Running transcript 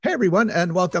Hey everyone,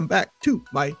 and welcome back to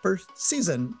my first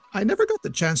season. I never got the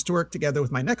chance to work together with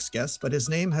my next guest, but his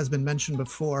name has been mentioned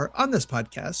before on this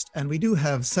podcast, and we do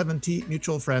have 70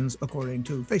 mutual friends according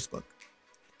to Facebook.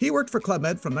 He worked for Club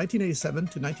Med from 1987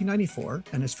 to 1994,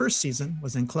 and his first season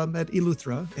was in Club Med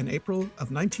Eleuthera in April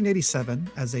of 1987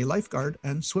 as a lifeguard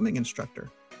and swimming instructor.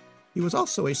 He was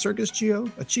also a circus geo,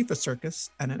 a chief of circus,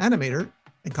 and an animator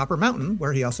in Copper Mountain,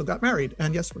 where he also got married.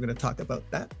 And yes, we're going to talk about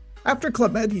that. After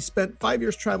Club Med, he spent 5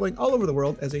 years traveling all over the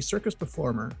world as a circus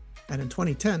performer. And in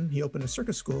 2010, he opened a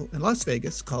circus school in Las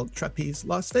Vegas called Trapeze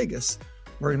Las Vegas.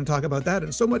 We're going to talk about that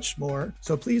and so much more.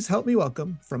 So please help me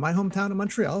welcome, from my hometown of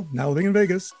Montreal, now living in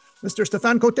Vegas, Mr.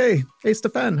 Stéphan Coté. Hey,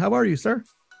 Stéphan, how are you, sir?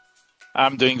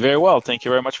 I'm doing very well. Thank you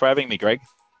very much for having me, Greg.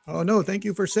 Oh, no, thank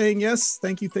you for saying yes.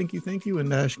 Thank you,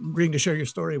 and agreeing to share your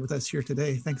story with us here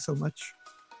today. Thanks so much.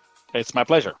 It's my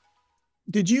pleasure.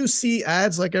 Did you see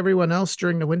ads like everyone else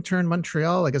during the winter in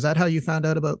Montreal? Like, is that how you found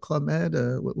out about Club Med?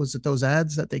 Was it those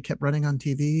ads that they kept running on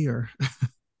TV or?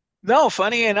 No,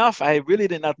 funny enough, I really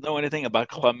did not know anything about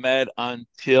Club Med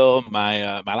until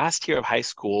my last year of high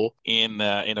school in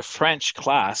a French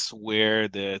class where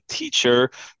the teacher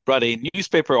brought a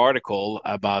newspaper article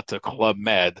about Club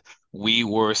Med. We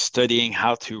were studying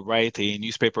how to write a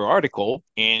newspaper article,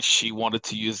 and she wanted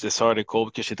to use this article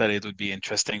because she thought it would be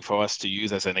interesting for us to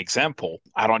use as an example.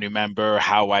 I don't remember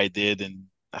how I did in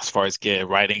as far as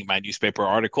writing my newspaper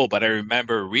article, but I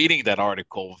remember reading that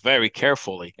article very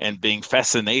carefully and being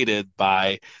fascinated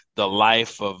by the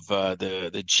life of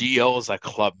the GOs at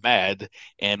Club Med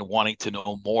and wanting to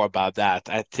know more about that.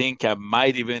 I think I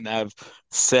might even have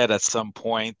said at some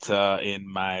point in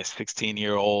my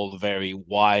 16-year-old, very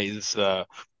wise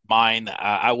mind,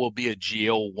 I will be a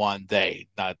GO one day,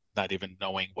 not even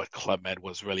knowing what Club Med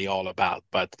was really all about.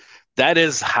 But that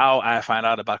is how I found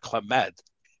out about Club Med.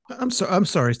 I'm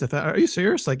sorry, Stefan. Are you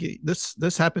serious? Like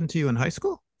this happened to you in high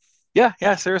school?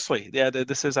 Yeah, seriously. Yeah,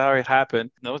 this is how it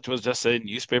happened. No, it was just a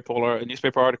newspaper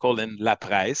article in La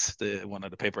Presse, one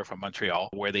of the paper from Montreal,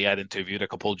 where they had interviewed a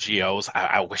couple GOs.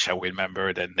 I wish I would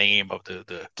remember the name of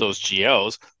those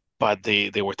GOs, but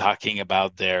they were talking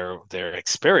about their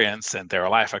experience and their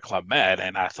life at Club Med,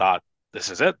 and I thought, this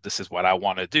is it. This is what I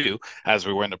want to do as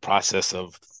we were in the process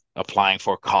of applying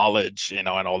for college, and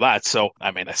all that. So, I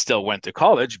mean, I still went to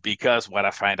college because what I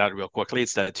find out real quickly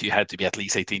is that you had to be at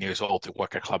least 18 years old to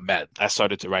work at Club Med. I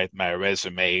started to write my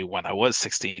resume when I was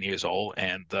 16 years old,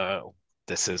 and I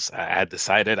had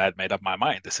decided, I'd made up my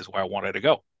mind. This is where I wanted to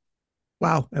go.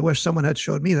 Wow, I wish someone had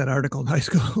showed me that article in high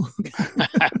school.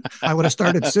 I would have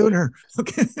started sooner.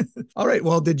 Okay. All right.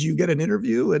 Well, did you get an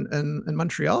interview in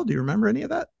Montreal? Do you remember any of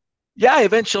that? Yeah,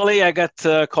 eventually I got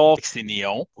called to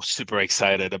Nyon. Was super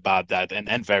excited about that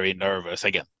and very nervous.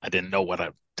 Again, I didn't know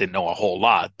a whole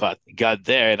lot, but got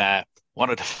there, and one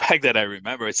of the fact that I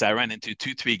remember is I ran into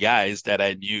two, three guys that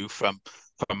I knew from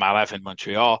my life in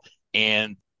Montreal,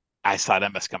 and I saw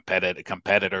them as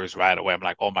competitors right away. I'm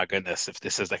like, oh my goodness, if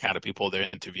this is the kind of people they're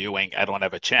interviewing, I don't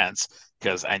have a chance,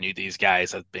 because I knew these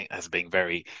guys as being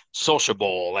very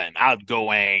sociable and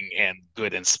outgoing and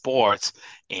good in sports.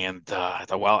 And I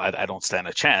thought, well, I don't stand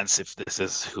a chance if this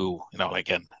is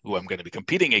again, who I'm going to be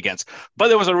competing against. But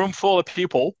there was a room full of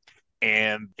people,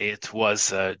 and it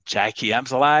was Jackie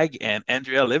Amzalag and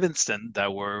Andrea Livingston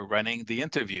that were running the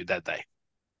interview that day.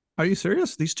 Are you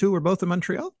serious? These two were both in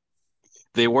Montreal?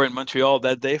 They were in Montreal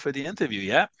that day for the interview.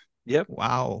 Yeah. Yep.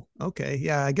 Wow. Okay.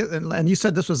 Yeah, I get. And you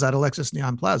said this was at Alexis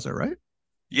Neon Plaza, right?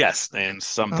 Yes, and Okay.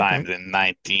 sometimes in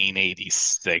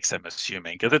 1986, I'm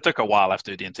assuming, because it took a while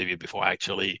after the interview before I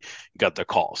actually got the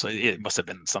call. So it must have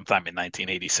been sometime in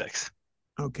 1986.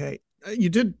 Okay. You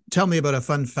did tell me about a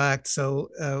fun fact. So,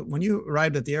 when you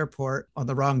arrived at the airport on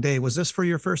the wrong day, was this for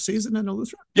your first season in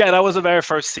Eleuthera? Yeah, that was the very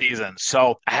first season.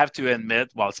 So I have to admit,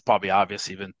 well, it's probably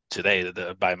obvious even today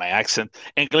by my accent,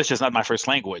 English is not my first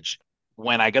language.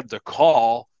 When I got the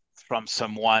call from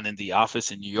someone in the office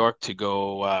in New York to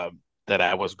go, that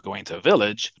I was going to a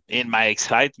village, in my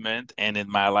excitement and in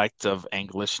my lack of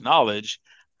English knowledge,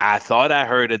 I thought I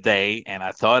heard a day, and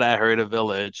I thought I heard a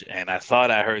village, and I thought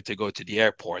I heard to go to the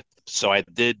airport. So I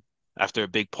did, after a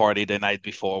big party the night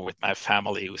before with my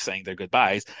family who was saying their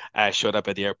goodbyes. I showed up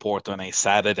at the airport on a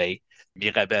Saturday,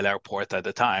 Mirabel Airport at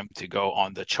the time, to go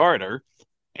on the charter.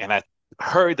 And I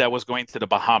heard I was going to the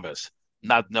Bahamas,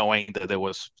 not knowing that there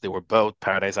were both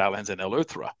Paradise Islands and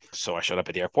Eleuthera. So I showed up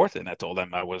at the airport and I told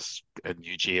them I was a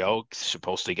new GO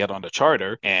supposed to get on the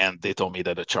charter. And they told me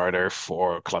that the charter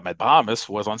for Club Med Bahamas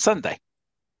was on Sunday.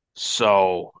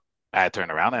 So I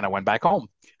turned around and I went back home.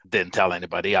 Didn't tell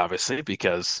anybody, obviously,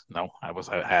 because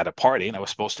I had a party and I was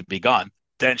supposed to be gone.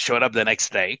 Then showed up the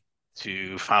next day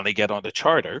to finally get on the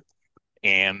charter.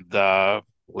 and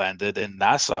landed in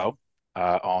Nassau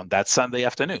on that Sunday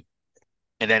afternoon.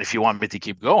 And then if you want me to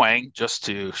keep going, just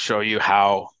to show you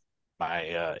how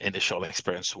my initial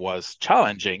experience was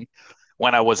challenging,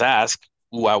 when I was asked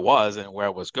who I was and where I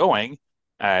was going,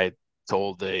 I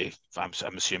told I'm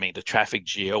assuming the traffic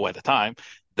geo at the time,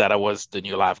 that I was the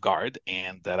new lifeguard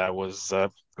and that I was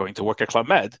going to work at Club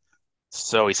Med.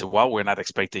 So he said, well, we're not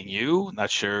expecting you, not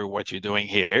sure what you're doing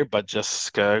here, but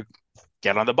just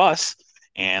get on the bus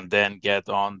and then get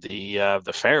on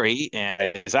the ferry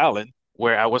in Island,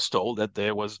 where I was told that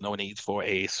there was no need for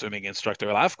a swimming instructor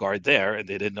or lifeguard there, and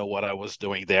they didn't know what I was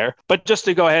doing there. But just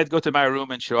to go ahead, go to my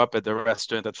room and show up at the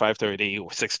restaurant at 5:30 or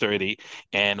 6:30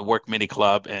 and work mini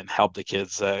club and help the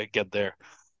kids get their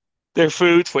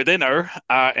food for dinner,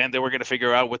 and they were going to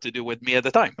figure out what to do with me at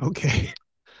the time. Okay.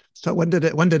 So when did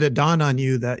it dawn on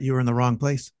you that you were in the wrong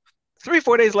place? 3,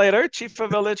 4 days later, Chief of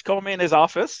Village called me in his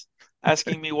office,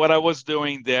 asking me what I was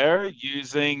doing there,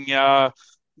 using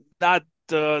not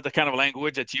the kind of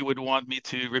language that you would want me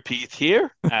to repeat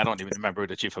here. I don't even remember who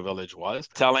the Chief of Village was,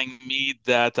 telling me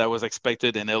that I was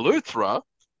expected in Eleuthera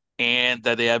and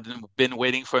that they had been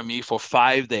waiting for me for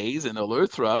 5 days in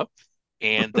Eleuthera,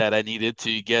 and that I needed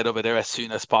to get over there as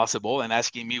soon as possible, and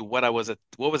asking me what was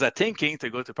I thinking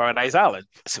to go to Paradise Island.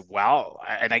 I said, well,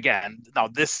 and again, now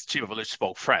this chief of village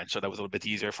spoke French, so that was a little bit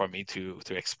easier for me to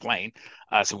explain.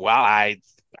 I said, well, I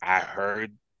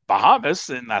heard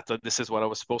Bahamas, and I thought this is what I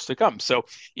was supposed to come. So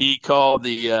he called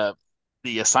the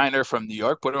assigner from New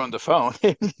York, put her on the phone.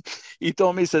 He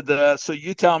told me, he said, so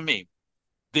you tell me,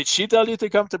 did she tell you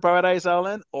to come to Paradise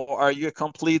Island, or are you a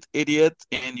complete idiot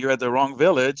and you're at the wrong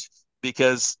village?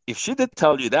 Because if she did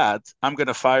tell you that, I'm going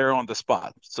to fire her on the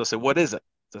spot. So I said, what is it?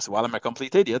 So I said, well, I'm a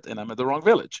complete idiot and I'm at the wrong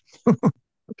village.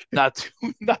 Not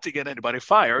to, not to get anybody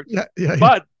fired, Yeah, yeah, yeah.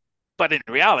 but but in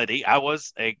reality, I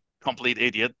was a complete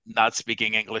idiot, not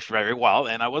speaking English very well,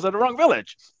 and I was at the wrong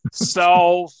village.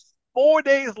 So 4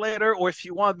 days later, or if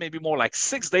you want, maybe more like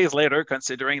 6 days later,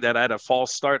 considering that I had a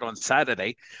false start on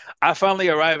Saturday, I finally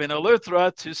arrived in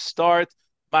Eleuthera to start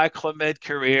my Club Med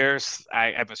careers.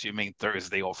 I'm assuming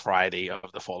Thursday or Friday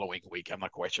of the following week. I'm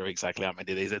not quite sure exactly how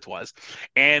many days it was.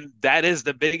 And that is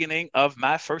the beginning of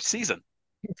my first season.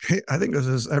 I think this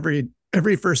is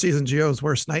every first season Geo's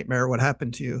worst nightmare. What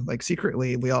happened to you? Like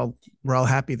secretly, we're all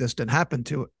happy this didn't happen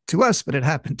to us, but it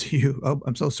happened to you. Oh,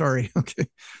 I'm so sorry. Okay.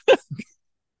 Oh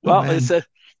Well, man.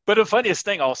 but the funniest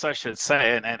thing also I should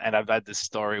say, and I've had this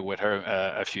story with her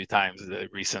a few times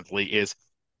recently, is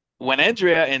when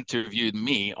Andrea interviewed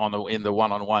me in the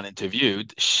one-on-one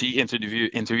interviewed, she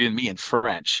interviewed me in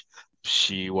French.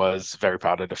 She was very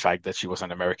proud of the fact that she was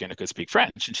an American who could speak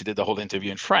French, and she did the whole interview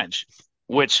in French,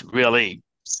 which really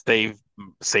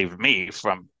saved me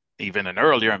from even an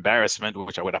earlier embarrassment,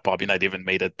 which I would have probably not even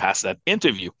made it past that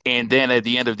interview. And then at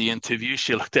the end of the interview,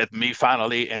 she looked at me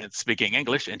finally and speaking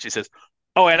English, and she says,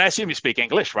 "Oh, and I assume you speak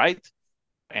English, right?"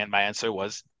 And my answer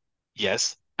was,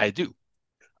 "Yes, I do."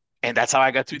 And that's how I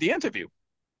got through the interview.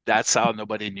 That's how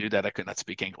nobody knew that I could not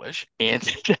speak English. And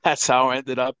that's how I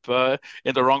ended up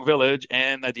in the wrong village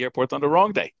and at the airport on the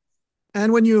wrong day.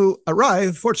 And when you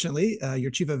arrive, fortunately,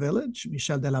 your chief of village,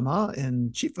 Michel Delamare,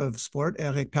 and chief of sport,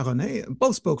 Eric Perronnet,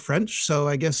 both spoke French. So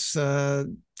I guess,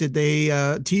 did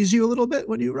they tease you a little bit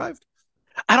when you arrived?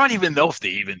 I don't even know if they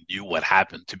even knew what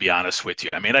happened, to be honest with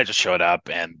you. I mean, I just showed up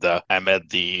and I met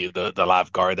the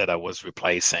lifeguard that I was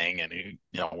replacing, and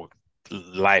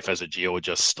life as a geo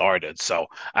just started. So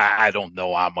I don't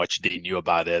know how much they knew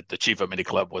about it. The chief of mini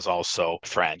club was also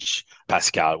French.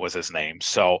 Pascal was his name.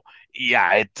 So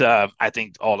yeah, it I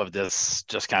think all of this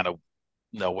just kind of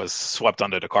was swept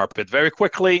under the carpet very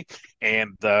quickly,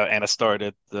 and I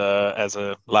started as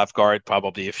a lifeguard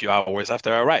probably a few hours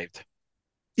after I arrived.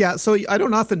 Yeah. So I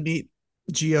don't often meet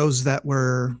geos that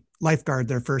were lifeguard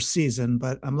their first season,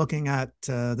 but I'm looking at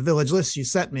the village list you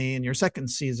sent me. In your second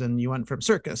season, you went from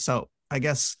circus. So I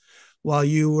guess while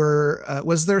you were,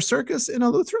 was there circus in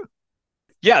Eleuthera?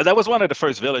 Yeah, that was one of the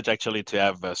first village actually to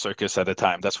have a circus at the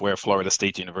time. That's where Florida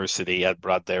State University had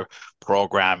brought their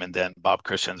program, and then Bob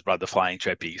Christians brought the flying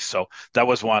trapeze. So that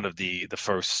was one of the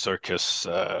first circus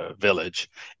village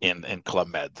in Club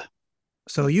Med.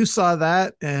 So you saw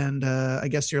that, and I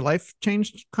guess your life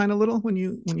changed kind of little when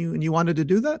you wanted to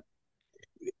do that.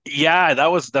 Yeah,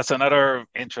 that's another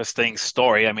interesting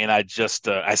story. I mean, I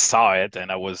saw it, and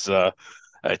it was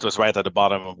right at the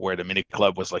bottom of where the mini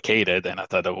club was located, and I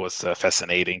thought it was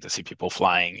fascinating to see people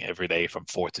flying every day from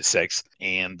 4 to 6.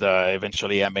 And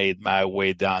eventually, I made my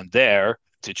way down there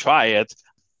to try it.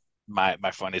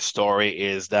 My funny story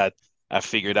is that I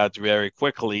figured out very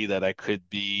quickly that I could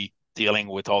be dealing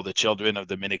with all the children of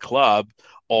the mini club,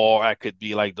 or I could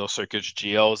be like those circus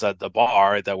geos at the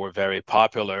bar that were very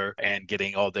popular and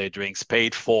getting all their drinks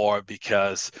paid for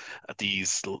because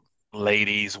these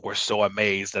ladies were so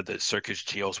amazed that the circus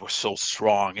geos were so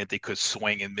strong and they could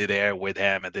swing in midair with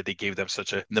him and that they gave them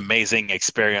such an amazing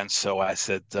experience. So I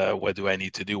said, what do I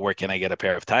need to do? Where can I get a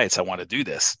pair of tights? I want to do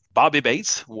this. Bobby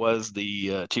Bates was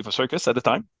the chief of circus at the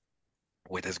time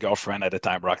with his girlfriend at the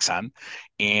time, Roxanne,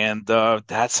 and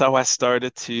that's how I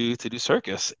started to do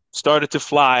circus. Started to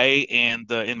fly, and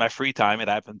in my free time, it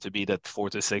happened to be that 4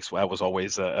 to 6 I was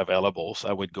always available, so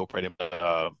I would go pretty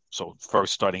much. So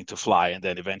first starting to fly, and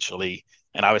then eventually.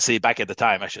 And I would say back at the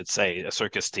time, I should say, a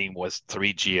circus team was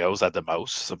three geos at the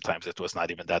most. Sometimes it was not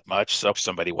even that much. So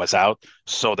somebody was out.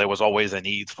 So there was always a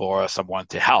need for someone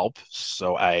to help.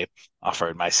 So I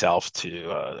offered myself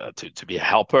to be a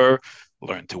helper,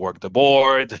 learn to work the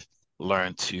board,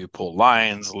 learn to pull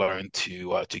lines, learn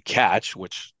to catch,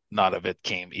 which none of it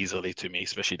came easily to me,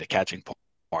 especially the catching part.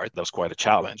 That was quite a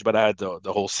challenge. But I had the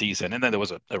whole season, and then there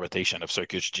was a rotation of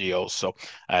circus geos, so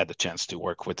I had the chance to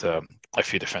work with a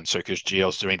few different circus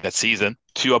geos during that season.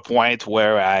 To a point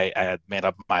where I had made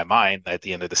up my mind at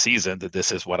the end of the season that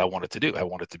this is what I wanted to do. I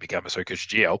wanted to become a circus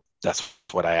geo. That's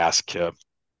what I asked the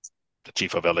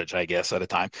chief of village, I guess, at the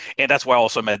time. And that's where I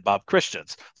also met Bob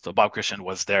Christians. So Bob Christian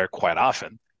was there quite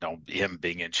often. You know, him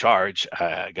being in charge,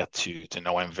 I got to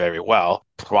know him very well.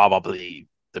 Probably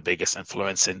the biggest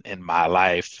influence in my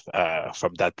life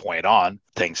from that point on,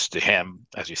 thanks to him.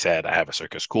 As you said, I have a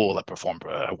circus school. I perform,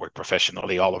 I work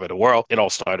professionally all over the world. It all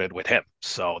started with him.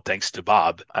 So thanks to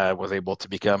Bob, I was able to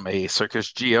become a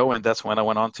circus geo, and that's when I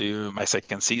went on to my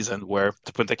second season, where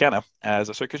to Punta Cana as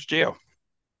a circus geo.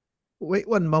 Wait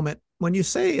one moment. When you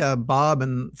say Bob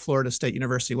and Florida State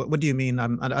University, what do you mean?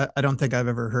 I don't think I've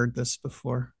ever heard this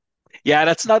before. Yeah,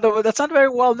 that's not very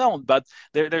well known, but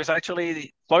there's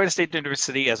actually Florida State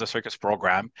University as a circus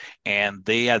program, and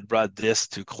they had brought this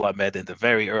to Club Med in the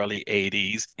very early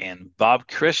 80s. And Bob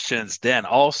Christians then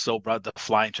also brought the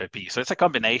flying trapeze. So it's a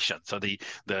combination. So the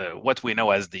what we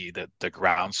know as the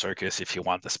ground circus, if you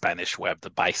want, the Spanish web, the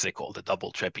bicycle, the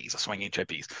double trapeze, the swinging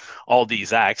trapeze, all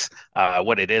these acts.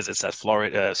 What it is that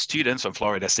Florida students from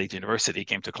Florida State University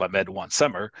came to Club Med one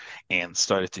summer and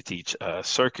started to teach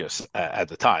circus at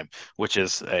the time, which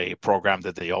is a program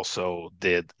that they also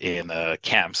did in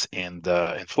camps in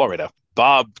Florida.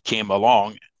 Bob came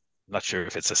along. Not sure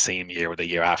if it's the same year or the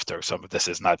year after. Some of this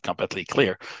is not completely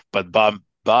clear, but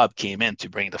Bob came in to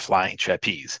bring the flying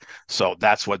trapeze. So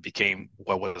that's what became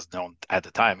what was known at the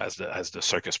time as the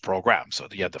circus program. So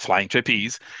you had the flying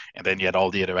trapeze, and then you had all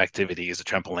the other activities: the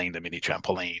trampoline, the mini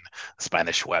trampoline,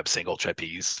 Spanish web, single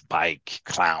trapeze, bike,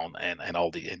 clown, and all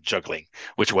the and juggling,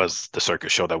 which was the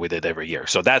circus show that we did every year.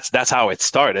 So that's how it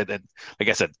started. And like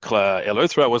I said,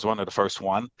 Eleuthera was one of the first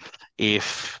one.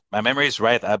 If my memory is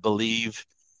right, I believe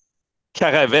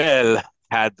Caravel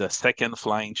had the second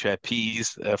flying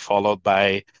trapeze, followed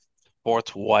by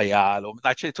Fort Royal.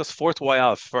 Actually, it was Fort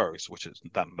Royal first, which is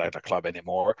not like a club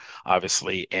anymore,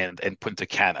 obviously, and Punta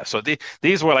Cana. So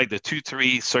these were like the two,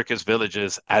 three circus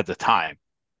villages at the time.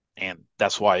 And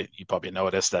that's why you probably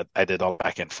noticed that I did all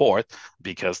back and forth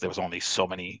because there was only so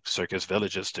many circus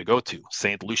villages to go to.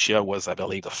 St. Lucia was, I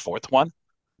believe, the fourth one.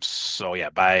 So yeah,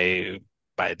 by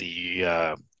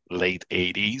the late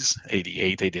 80s,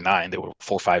 88, 89, there were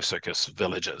 4 or 5 circus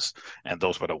villages, and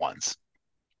those were the ones.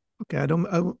 Okay, I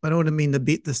don't mean to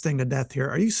beat this thing to death here.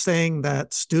 Are you saying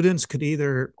that students could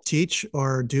either teach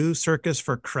or do circus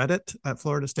for credit at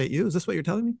Florida State U? Is this what you're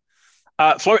telling me?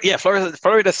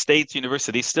 Florida State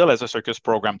University still has a circus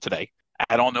program today.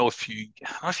 I don't know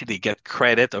if they get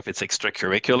credit or if it's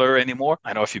extracurricular anymore.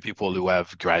 I know a few people who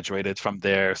have graduated from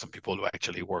there, some people who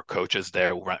actually were coaches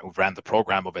there, who ran the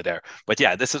program over there. But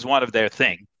yeah, this is one of their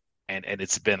thing. And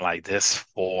it's been like this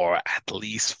for at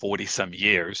least 40 some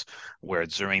years, where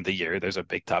during the year there's a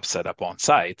big top setup on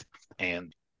site.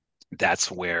 And that's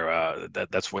where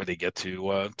they get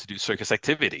to do circus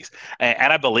activities.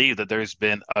 And I believe that there's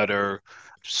been other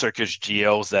circus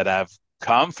geos that have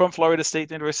come from Florida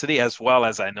State University, as well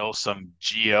as I know some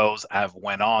geos have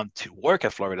went on to work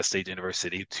at Florida State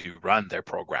University to run their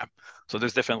program. So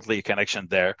there's definitely a connection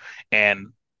there. And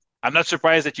I'm not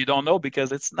surprised that you don't know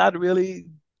because it's not really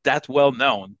that well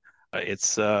known.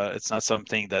 It's not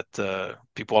something that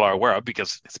people are aware of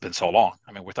because it's been so long.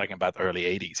 I mean, we're talking about early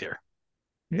 80s here.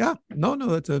 Yeah, no,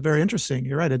 that's very interesting.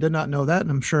 You're right. I did not know that, and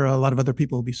I'm sure a lot of other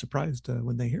people will be surprised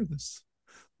when they hear this.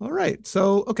 All right.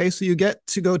 So, okay. So you get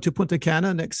to go to Punta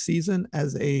Cana next season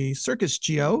as a circus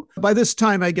geo. By this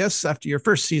time, I guess, after your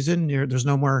first season, there's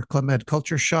no more Club Med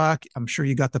culture shock. I'm sure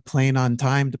you got the plane on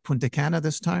time to Punta Cana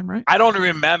this time, right? I don't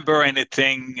remember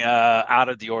anything out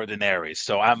of the ordinary,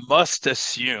 so I must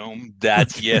assume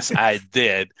that yes, Okay. I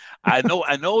did. I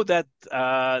know that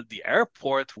the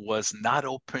airport was not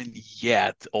open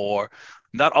yet, or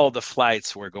not all the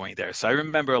flights were going there. So I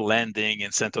remember landing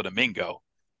in Santo Domingo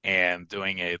and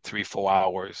doing a 3, 4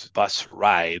 hours bus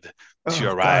ride to Oh,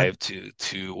 God. arrive to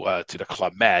the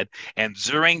Club Med. And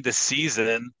during the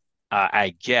season,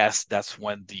 I guess that's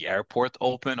when the airport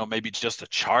opened, or maybe just the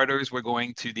charters were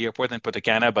going to the airport in Punta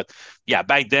Cana. But yeah,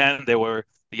 back then there were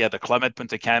the Club at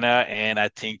Punta Cana, and I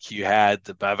think you had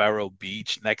the Bavaro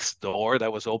Beach next door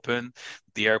that was open.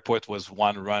 The airport was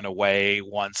one run away.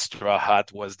 One straw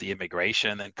hut was the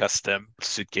immigration and custom.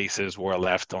 Suitcases were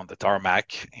left on the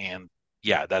tarmac, and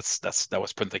yeah, that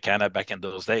was Punta Cana back in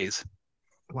those days.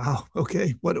 Wow.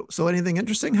 Okay. So anything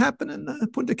interesting happened in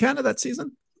Punta Cana that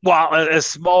season? Well, a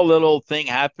small little thing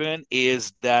happened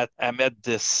is that I met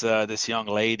this young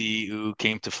lady who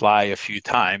came to fly a few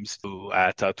times, who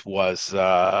I thought was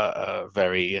a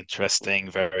very interesting,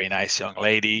 very nice young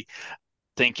lady.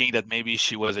 Thinking that maybe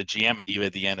she was a GM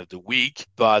at the end of the week,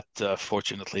 but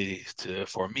fortunately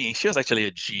for me, she was actually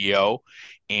a GO.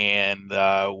 And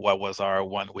what was our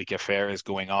 1 week affair is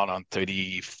going on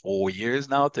 34 years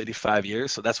now, 35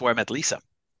 years. So that's where I met Lisa.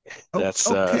 Oh, That's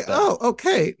okay. that. Oh,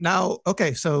 okay. Now,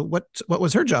 okay. So what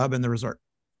was her job in the resort?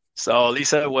 So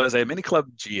Lisa was a mini club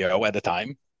GO at the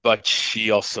time, but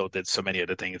she also did so many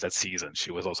other things that season.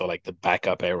 She was also like the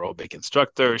backup aerobic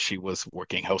instructor. She was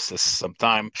working hostess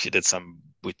sometime. She did some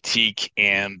boutique,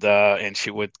 and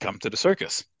she would come to the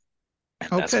circus.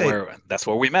 And Okay. that's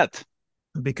where we met.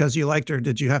 Because you liked her,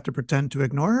 did you have to pretend to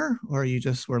ignore her, or you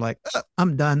just were like,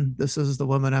 I'm done. This is the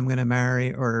woman I'm going to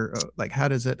marry," or like, how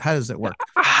does it work?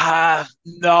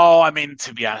 No, I mean,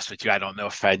 to be honest with you, I don't know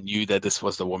if I knew that this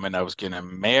was the woman I was going to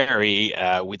marry.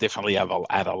 We definitely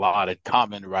had a lot in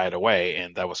common right away,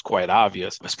 and that was quite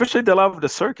obvious, especially the love of the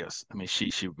circus. I mean,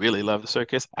 she really loved the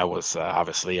circus. I was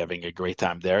obviously having a great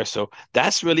time there. So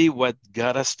that's really what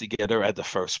got us together at the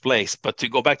first place. But to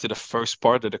go back to the first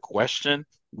part of the question,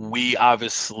 we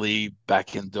obviously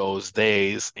back in those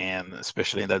days, and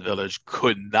especially in that village,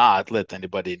 could not let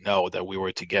anybody know that we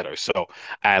were together. So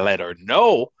I let her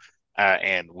know,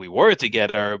 and we were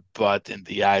together, but in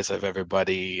the eyes of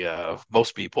everybody,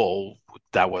 most people,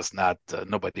 that was not,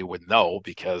 nobody would know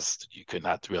because you could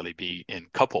not really be in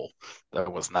couple. That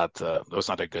was not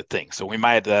a good thing. So we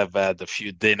might have had a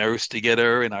few dinners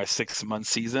together in our 6 month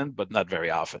season, but not very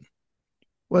often.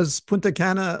 Was Punta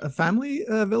Cana a family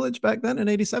village back then in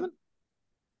 '87?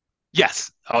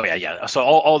 Yes. Oh yeah, yeah. So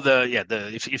all the yeah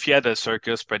the if you had a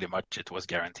circus, pretty much it was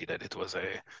guaranteed that it was a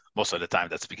most of the time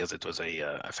that's because it was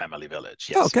a family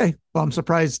village. Oh, Yes. okay. Well, I'm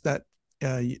surprised that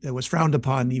it was frowned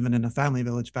upon even in a family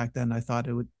village back then. I thought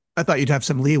you'd have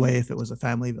some leeway if it was a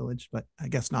family village, but I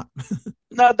guess not.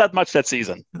 Not that much that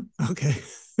season. Okay.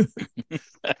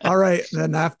 All right.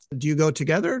 Then after, do you go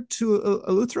together to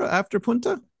Eleuthera after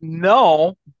Punta?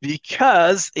 No,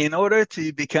 because in order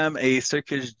to become a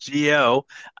circus GO,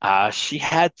 she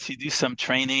had to do some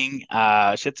training. She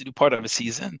had to do part of a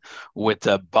season with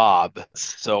Bob.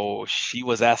 So she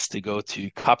was asked to go to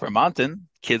Copper Mountain,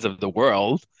 Kids of the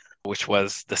World, which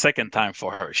was the second time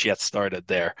for her. She had started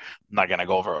there. I'm not gonna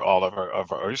go over all of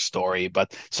her story,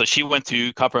 but so she went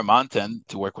to Copper Mountain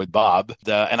to work with Bob,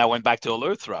 and I went back to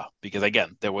Eleuthera because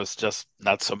again, there was just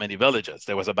not so many villages.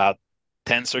 There was about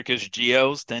 10 circus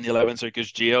geos, 10, 11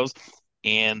 circus geos,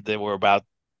 and there were about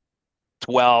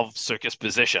 12 circus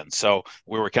positions. So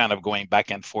we were kind of going back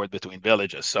and forth between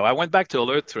villages. So I went back to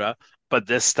Eleuthera, but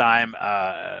this time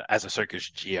as a circus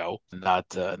geo, not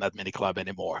mini club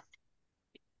anymore.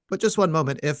 But just one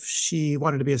moment. If she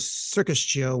wanted to be a circus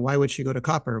geo, why would she go to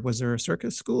Copper? Was there a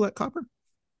circus school at Copper?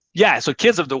 Yeah, so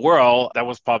Kids of the World, that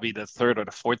was probably the third or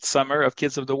the fourth summer of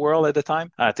Kids of the World at the time.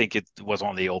 I think it was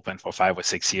only open for 5 or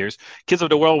 6 years. Kids of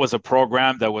the World was a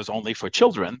program that was only for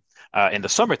children in the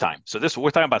summertime. So this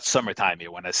we're talking about summertime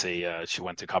here when I say she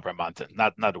went to Copper Mountain,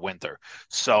 not winter.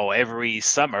 So every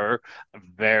summer,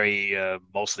 very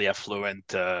mostly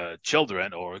affluent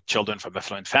children or children from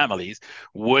affluent families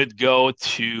would go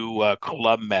to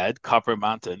Club Med, Copper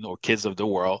Mountain, or Kids of the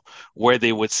World where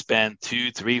they would spend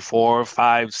 2, 3, 4,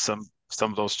 5.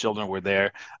 Some of those children were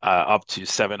there up to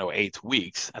 7 or 8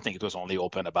 weeks. I think it was only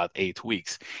open about 8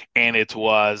 weeks, and it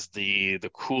was the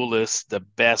coolest, the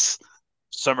best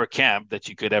summer camp that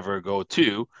you could ever go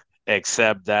to,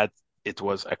 except that it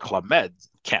was a Club Med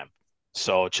camp.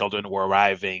 So children were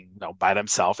arriving, by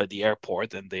themselves at the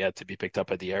airport, and they had to be picked up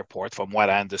at the airport. From what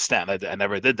I understand, I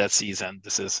never did that season.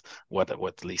 This is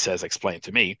what Lisa has explained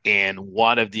to me. And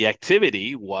one of the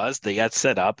activity was they had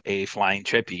set up a flying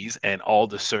trapeze and all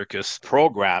the circus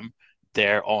program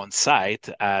there on site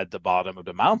at the bottom of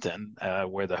the mountain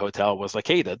where the hotel was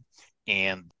located.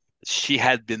 And she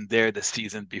had been there the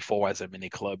season before as a mini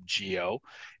club Geo,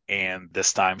 and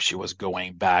this time she was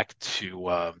going back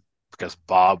to because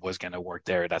Bob was going to work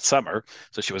there that summer.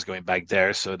 So she was going back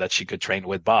there so that she could train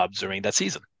with Bob during that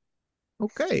season.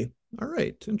 Okay. All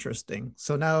right. Interesting.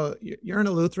 So now you're in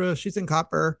Eleuthera. She's in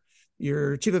Copper.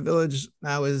 Your chief of village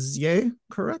now is Ye,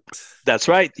 correct? That's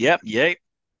right. Yep. Yay.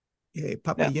 Ye,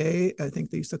 Papa Yeah. Ye, I think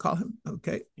they used to call him.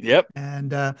 Okay. Yep.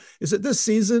 And is it this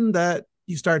season that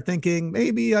you start thinking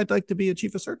maybe I'd like to be a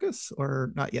chief of circus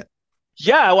or not yet?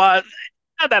 Yeah. Well,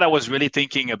 not that I was really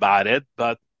thinking about it,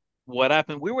 but what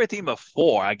happened? We were a team of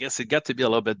four. I guess it got to be a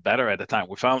little bit better at the time.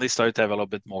 We finally started to have a little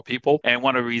bit more people. And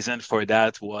one of the reasons for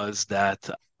that was that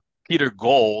Peter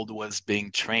Gold was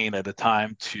being trained at the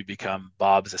time to become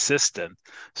Bob's assistant.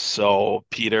 So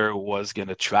Peter was going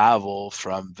to travel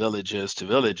from villages to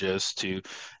villages to,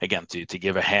 again, to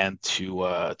give a hand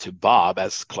to Bob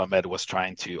as Clement was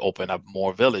trying to open up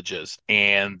more villages.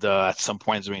 And at some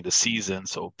point during the season,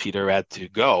 so Peter had to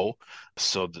go.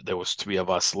 So there was three of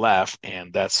us left,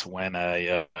 and that's when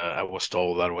I was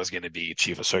told that I was going to be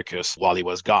chief of circus while he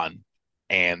was gone,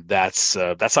 and that's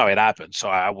how it happened. So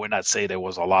I would not say there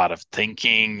was a lot of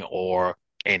thinking or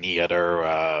any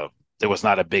other. There was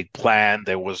not a big plan.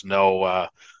 There was no.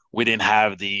 We didn't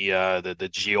have the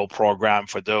geo program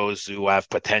for those who have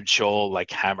potential,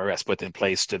 like Hammer has put in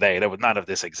place today. There was none of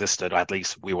this existed, or at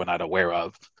least we were not aware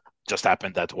of. Just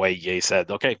happened that way. Ye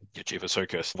said, "Okay, you chief of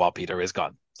circus while Peter is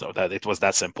gone." So that it was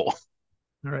that simple.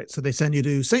 All right. So they send you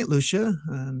to St. Lucia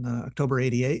in October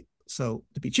 88. So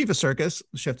to be chief of circus,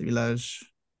 chef de village,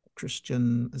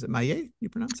 Christian, is it Maillet you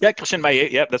pronounce it? Yeah, Christian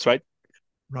Maillet. Yeah, that's right.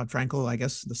 Rod Frankel, I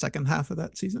guess, the second half of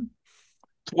that season.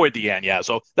 Toward the end, yeah.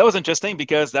 So that was interesting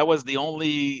because that was the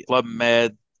only Club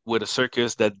Med with a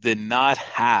circus that did not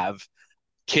have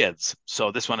kids.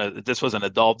 So this was an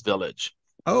adult village.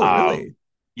 Oh, Um, really?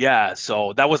 yeah,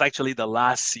 so that was actually the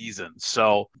last season.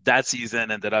 So that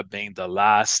season ended up being the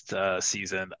last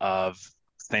season of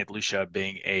St. Lucia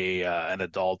being a an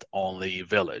adult only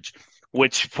village,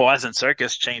 which for us in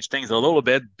circus changed things a little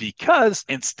bit because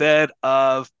instead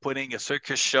of putting a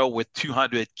circus show with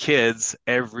 200 kids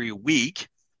every week,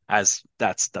 as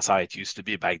that's how it used to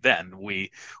be back then, we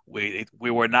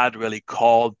were not really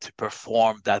called to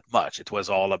perform that much. It was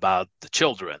all about the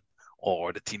children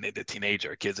or the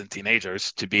teenager kids and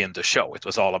teenagers to be in the show. It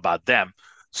was all about them.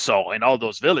 So in all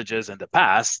those villages in the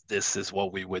past, this is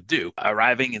what we would do.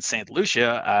 Arriving in St.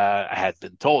 Lucia, I had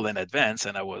been told in advance,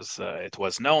 and it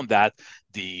was known that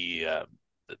the uh,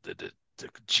 the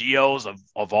geos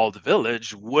of all the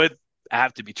village would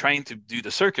have to be trained to do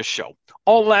the circus show,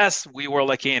 unless we were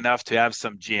lucky enough to have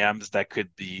some GMs that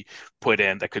could be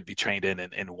that could be trained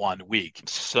in 1 week.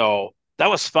 So that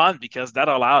was fun because that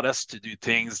allowed us to do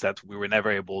things that we were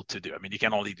never able to do. I mean, you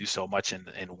can only do so much in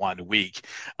 1 week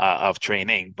of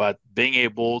training, but being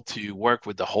able to work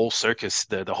with the whole circus,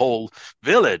 the whole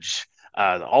village,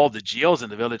 all the geos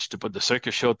in the village to put the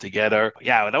circus show together.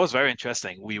 Yeah, that was very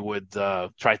interesting. We would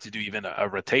try to do even a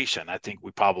rotation. I think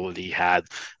we probably had,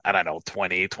 I don't know,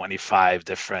 20, 25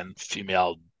 different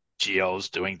female geos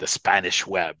doing the Spanish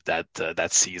web that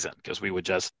season because we would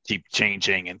just keep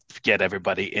changing and get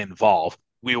everybody involved.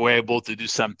 We were able to do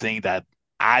something that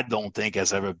I don't think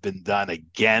has ever been done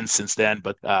again since then.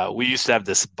 But we used to have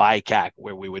this bike act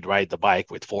where we would ride the bike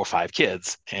with 4 or 5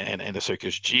 kids in the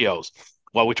circus geos.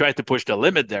 Well, we tried to push the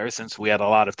limit there since we had a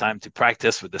lot of time to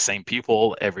practice with the same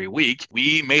people every week.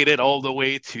 We made it all the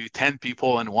way to 10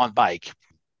 people in one bike.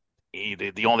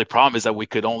 The only problem is that we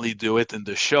could only do it in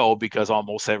the show because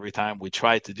almost every time we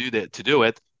tried to do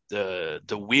it,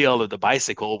 the wheel of the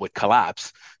bicycle would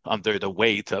collapse under the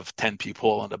weight of 10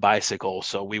 people on the bicycle.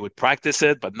 So we would practice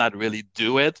it, but not really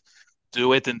do it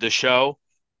in the show.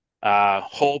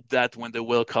 Hope that when the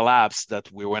wheel collapsed,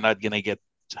 that we were not going to get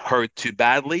hurt too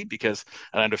badly because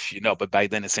I don't know if you know, but back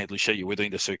then in St. Lucia, you were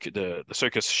doing the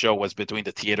circus show was between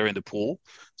the theater and the pool,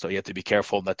 so you had to be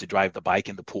careful not to drive the bike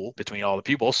in the pool between all the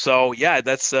people. So yeah,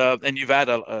 that's and you've had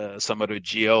some other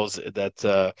geos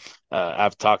that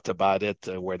I've talked about it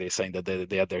where they're saying that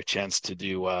they had their chance to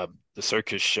do the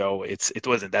circus show. It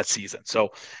wasn't that season, so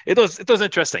it was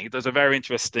interesting. It was a very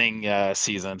interesting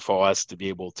season for us to be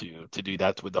able to do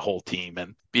that with the whole team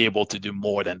and be able to do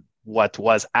more than what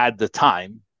was at the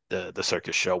time the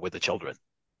circus show with the children.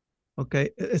 Okay,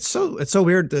 it's so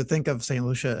weird to think of St.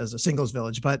 Lucia as a singles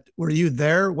village, but were you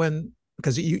there when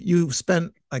because you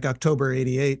spent like October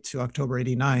 88 to October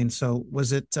 89, so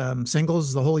was it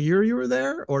singles the whole year you were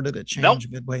there or did it Nope.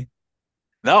 change midway?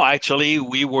 No, actually,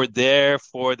 we were there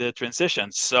for the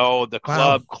transition. So the Wow.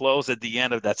 club closed at the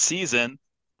end of that season,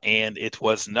 and it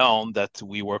was known that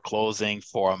we were closing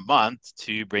for a month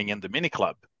to bring in the mini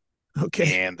club,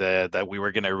 Okay. and that we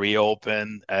were going to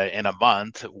reopen in a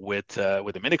month with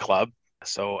the mini club.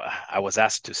 So I was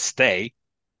asked to stay.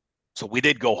 So we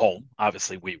did go home.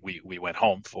 Obviously, we went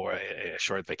home for a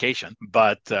short vacation,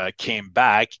 but came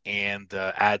back and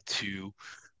had to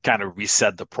kind of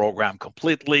reset the program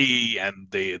completely.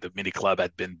 And the mini club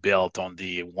had been built on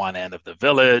the one end of the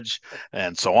village,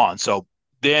 and so on. So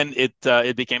then it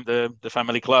became the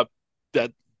family club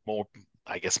that more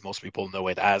I guess most people know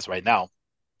it as right now.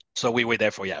 So we were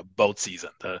there for both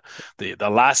seasons. The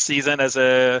last season as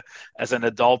an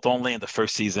adult only, and the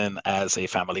first season as a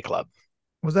family club.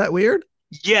 Was that weird?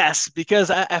 Yes,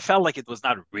 because I felt like it was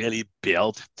not really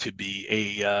built to be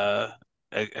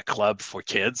a club for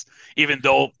kids, even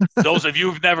though those of you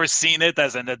who've never seen it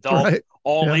as an adult Right. Yeah.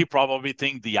 only probably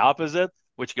think the opposite,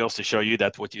 which goes to show you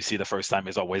that what you see the first time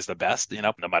is always the best,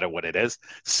 no matter what it is.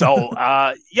 So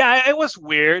yeah, it was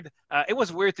weird. It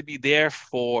was weird to be there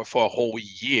for a whole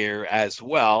year as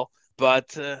well.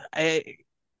 But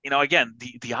again,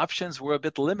 the options were a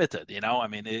bit limited. I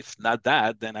mean, if not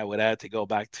that, then I would have to go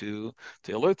back to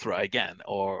Eleuthera again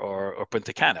or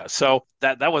Punta Cana. So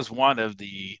that was one of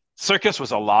the circus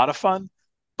was a lot of fun,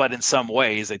 but in some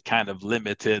ways it kind of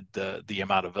limited the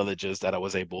amount of villages that I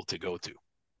was able to go to.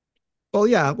 Well,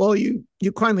 yeah. Well, you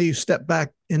kindly step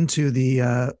back into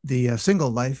the single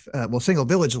life, single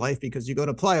village life, because you go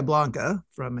to Playa Blanca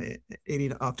from 80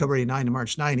 to October 89 to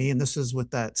March 90, and this is with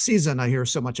that season I hear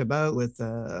so much about with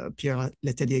Pierre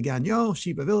Letelier Gagnon,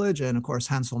 Shiba Village, and of course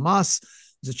Hansel Moss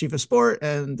is the chief of sport,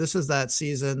 and this is that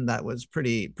season that was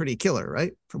pretty killer,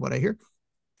 right? From what I hear.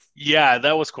 Yeah,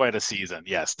 that was quite a season.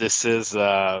 Yes, this is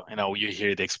you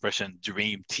hear the expression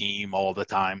dream team all the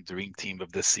time, dream team of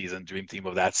this season, dream team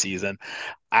of that season.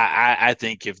 I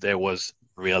think if there was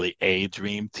really a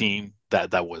dream team,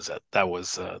 that was it. That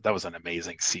was an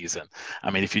amazing season.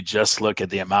 I mean, if you just look at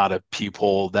the amount of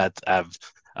people that have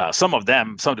some of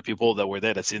the people that were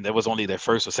there that season, that was only their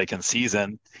first or second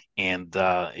season, and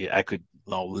I could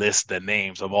list the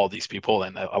names of all these people,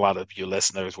 and a lot of you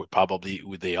listeners would probably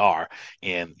who they are,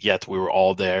 and yet we were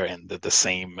all there in the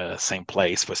same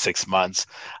place for 6 months.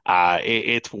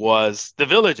 It was the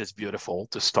village is beautiful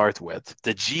to start with.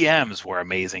 The GMs were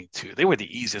amazing too. They were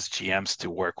the easiest GMs to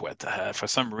work with. For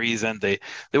some reason, they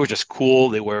were just cool.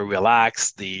 They were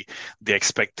relaxed. The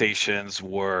expectations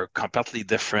were completely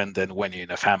different than when you're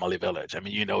in a family village. I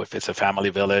mean, if it's a family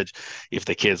village, if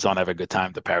the kids don't have a good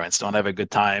time, the parents don't have a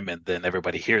good time, and then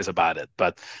everybody hears about it.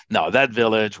 But no, that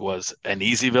village was an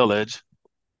easy village.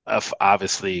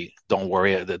 Obviously, don't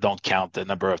worry, don't count the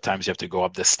number of times you have to go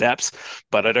up the steps.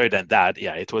 But other than that,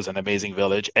 yeah, it was an amazing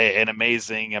village. An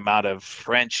amazing amount of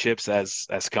friendships has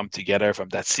come together from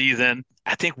that season.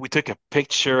 I think we took a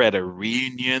picture at a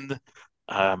reunion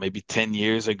maybe 10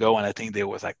 years ago, and I think there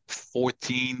was like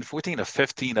 14 or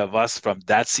 15 of us from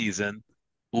that season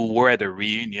who were at a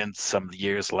reunion some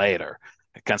years later.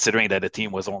 Considering that the team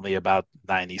was only about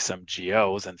 90 some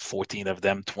GOs and 14 of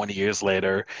them 20 years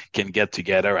later can get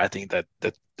together, I think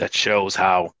that shows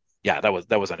how, yeah, that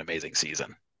was an amazing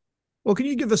season. Well, can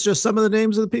you give us just some of the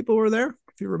names of the people who were there,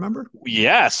 if you remember?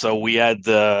 Yeah, so we had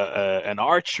an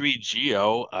archery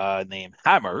GO named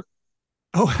Hammer.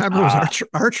 Oh, Hammer was Uh,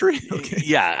 archery. Okay.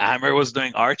 Yeah, Hammer was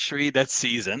doing archery that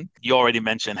season. You already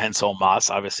mentioned Hensel Moss,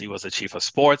 obviously, was the chief of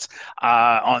sports.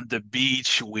 On the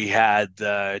beach, we had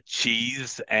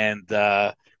Cheese and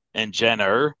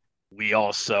Jenner. We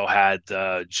also had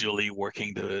Julie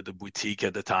working the boutique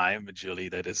at the time, Julie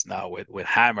that is now with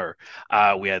Hammer.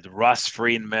 We had Russ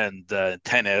Friedman, the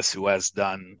tennis, who has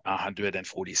done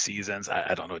 140 seasons.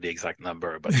 I don't know the exact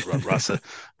number, but Russ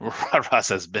Russ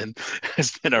has been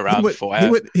he around would for he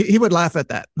would he would laugh at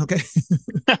that. Okay.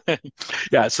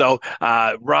 yeah, so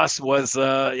Russ was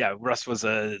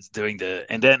doing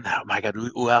and then oh my God,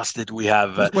 who else did we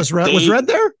have? Was Dave Red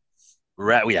there?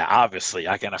 Red, yeah, obviously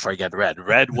I cannot forget Red.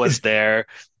 Red was there.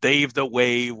 Dave the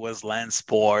Wave was Land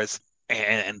Sports,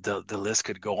 and the list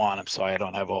could go on. I'm sorry, I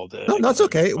don't have all No, I that's cannot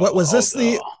okay. remember What was all this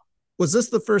the. the was this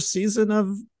the first season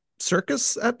of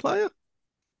Circus at Playa?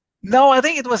 No, I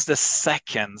think it was the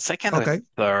second or Okay.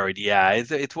 third. Yeah,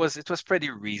 it was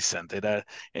pretty recent.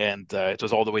 It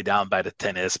was all the way down by the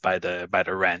tennis, by the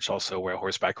ranch, also where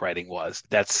horseback riding was.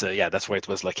 That's where it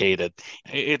was located.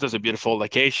 It was a beautiful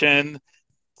location.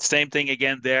 Same thing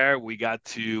again there. We got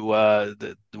to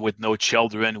with no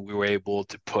children, we were able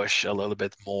to push a little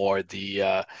bit more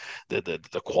the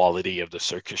quality of the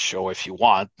circus show if you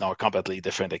want. Now a completely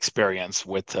different experience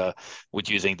with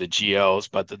using the geos,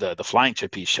 but the flying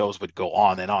trapeze shows would go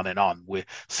on and on and on. With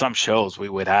some shows we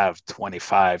would have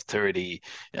 25, 30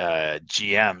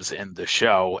 GMs in the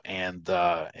show, and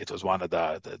it was one of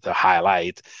the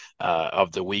highlight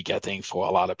of the week, I think, for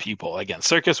a lot of people. Again,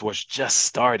 circus was just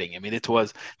starting. I mean, it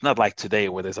was not like today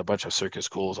where there's a bunch of circus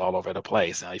schools all over the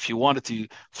place. Now, if you wanted to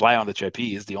fly on the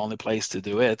trapeze, the only place to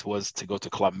do it was to go to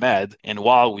Club Med. And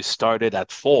while we started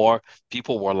at 4,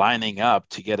 people were lining up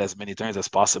to get as many turns as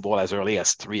possible as early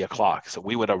as 3 o'clock. So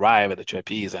we would arrive at the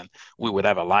trapeze and we would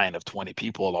have a line of 20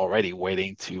 people already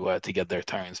waiting to get their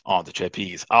turns on the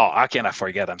trapeze. Oh, how can I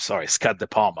forget? I'm sorry, Scott De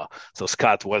Palma. So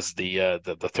Scott was the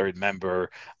third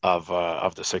member of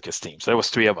the circus team. So there was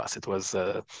 3 of us. It was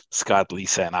Scott,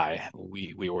 Lisa, and I.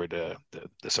 We were the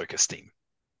circus team.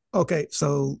 Okay,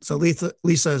 so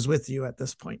Lisa is with you at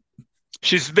this point.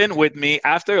 She's been with me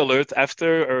after Alert,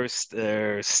 after her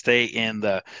stay in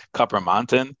the Copper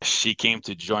Mountain. She came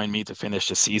to join me to finish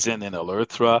the season in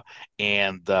Alertra,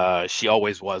 and she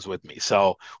always was with me.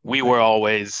 So we Okay. were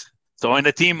always so in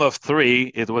a team of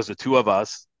 3. It was the 2 of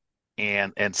us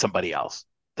and somebody else.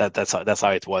 That's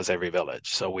how it was every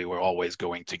village. So we were always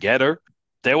going together.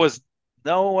 There was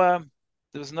no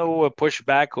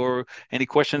pushback or any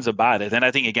questions about it. And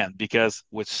I think again, because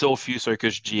with so few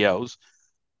circus GOs,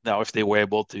 now if they were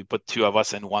able to put 2 of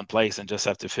us in one place and just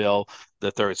have to fill the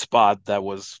third spot, that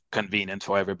was convenient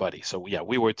for everybody. So yeah,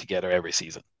 we were together every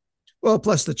season. Well,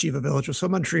 plus the chief of village was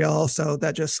from Montreal, so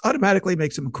that just automatically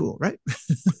makes him cool, right?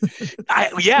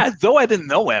 Yeah, though I didn't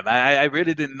know him, I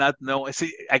really did not know.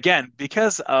 See, again,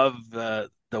 because of the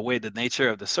way the nature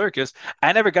of the circus,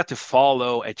 I never got to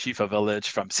follow a chief of village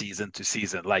from season to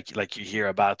season, like you hear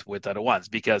about with other ones,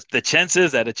 because the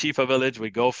chances that a chief of village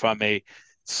would go from a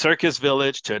circus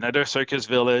village to another circus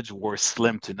village were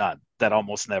slim to none. That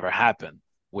almost never happened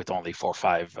with only 4 or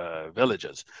 5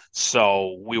 villages.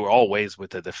 So we were always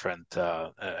with a different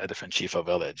chief of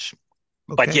village.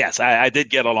 But Okay. yes, I did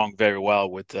get along very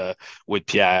well with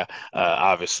Pierre.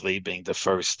 Obviously, being the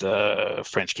first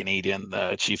French Canadian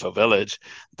chief of village,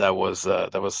 that was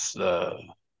a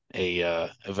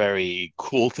very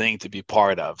cool thing to be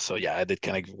part of. So yeah, I did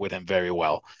connect with him very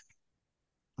well.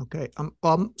 Okay.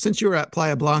 Since you were at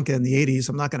Playa Blanca in the '80s,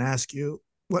 I'm not going to ask you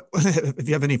what if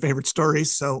you have any favorite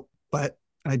stories. So, but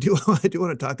I do I do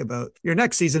want to talk about your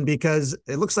next season because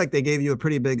it looks like they gave you a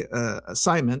pretty big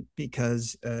assignment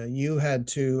because you had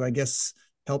to, I guess,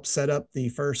 help set up the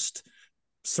first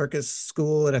circus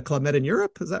school at a Club Med in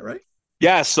Europe. Is that right?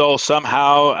 Yeah, so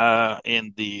somehow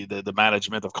in the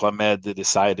management of Club Med, they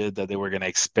decided that they were going to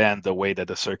expand the way that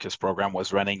the circus program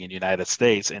was running in the United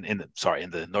States and in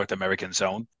the North American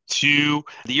zone to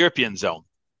the European zone.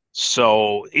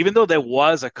 So even though there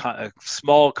was a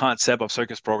small concept of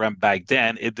circus program back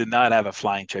then, it did not have a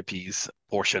flying trapeze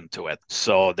portion to it.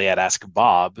 So they had asked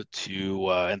Bob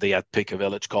and they had picked a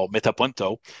village called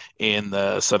Metapunto in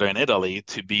southern Italy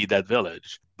to be that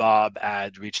village. Bob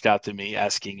had reached out to me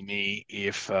asking me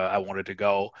if I wanted to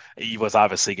go. He was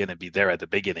obviously going to be there at the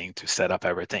beginning to set up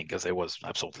everything because there was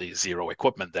absolutely zero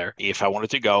equipment there. If I wanted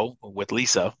to go with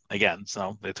Lisa again,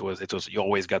 so it was you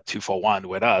always got 2 for 1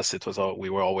 with us.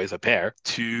 We were always a pair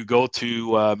to go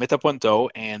to Metapunto,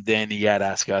 and then he had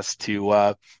asked us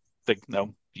to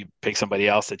you pick somebody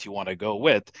else that you want to go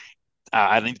with.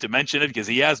 I need to mention it because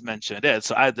he has mentioned it.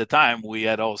 So at the time, we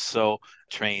had also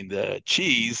trained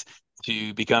Cheese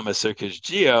to become a Circus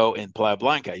Geo in Playa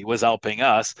Blanca. He was helping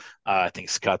us. I think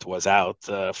Scott was out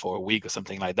for a week or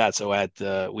something like that. So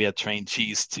we had trained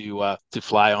Cheese to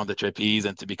fly on the trapeze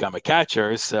and to become a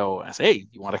catcher. So I said, hey,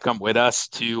 you want to come with us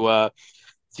to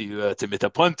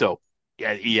Metapunto?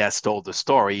 Yeah, he has told the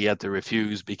story. He had to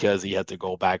refuse because he had to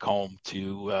go back home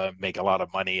to make a lot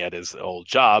of money at his old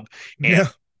job. And Yeah.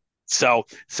 so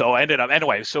I ended up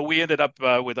anyway. So we ended up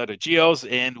with other geos,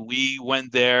 and we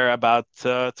went there about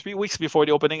 3 weeks before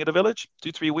the opening of the village,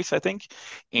 2 3 weeks I think,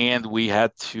 and we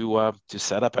had to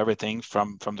set up everything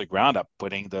from the ground up,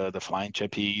 putting the flying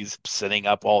trapeze, setting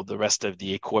up all the rest of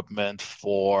the equipment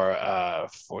for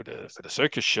the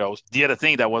circus shows. The other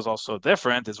thing that was also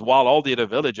different is while all the other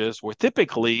villages were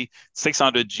typically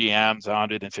 600 GMs,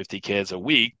 150 kids a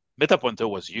week. Metapunto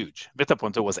was huge.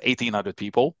 Metapunto was 1,800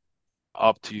 people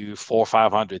up to 400 or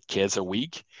 500 kids a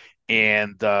week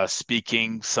and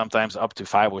speaking sometimes up to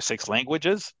 5 or 6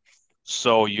 languages.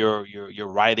 So you're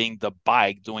riding the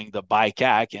bike, doing the bike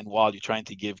act, and while you're trying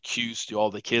to give cues to all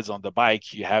the kids on the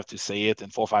bike, you have to say it in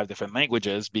 4 or 5 different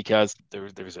languages because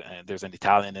there's an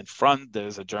Italian in front,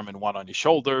 there's a German one on your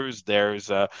shoulders, there's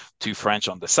two French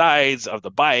on the sides of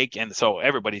the bike, and so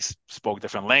everybody spoke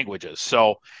different languages.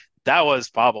 So that was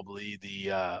probably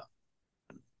the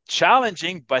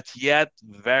challenging, but yet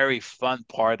very fun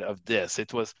part of this.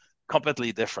 It was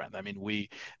completely different. I mean, we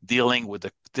dealing with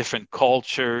the different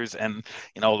cultures and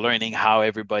learning how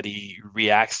everybody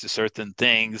reacts to certain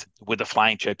things with the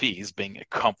flying trapeze being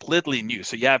completely new.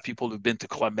 So you have people who've been to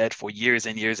Club Med for years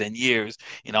and years and years.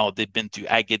 They've been to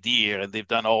Agadir and they've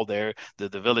done all the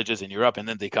villages in Europe, and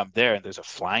then they come there and there's a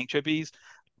flying trapeze.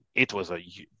 It was a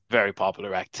very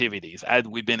popular activities. Had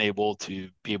we been able to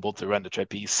run the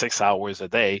trapeze 6 hours a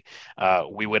day,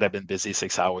 we would have been busy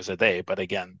 6 hours a day. But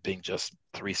again, being just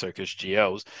three circus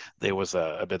GOs, there was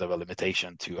a bit of a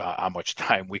limitation to how much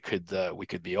time we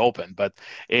could be open. But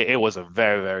it was a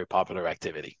very, very popular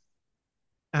activity.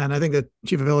 And I think the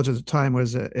chief of village at the time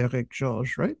was Eric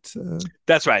Georges, right?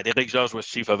 That's right. Eric Georges was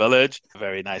chief of village, a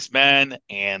very nice man,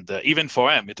 and even for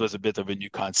him, it was a bit of a new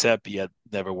concept. He had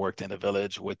never worked in a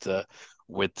village with a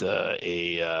with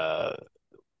the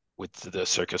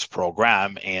circus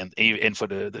program, and even for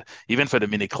even for the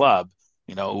mini club,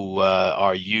 who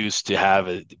are used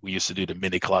to we used to do the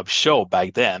mini club show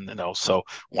back then, so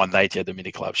one night you had the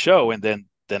mini club show, and then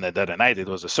another night it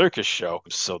was a circus show.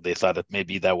 So they thought that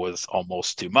maybe that was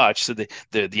almost too much. So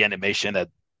the animation had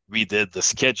redid the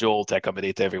schedule to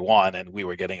accommodate everyone, and we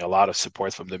were getting a lot of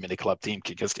support from the mini club team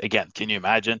because, again, can you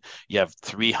imagine? You have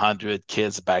 300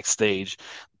 kids backstage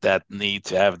that need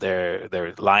to have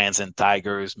their lions and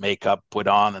tigers makeup put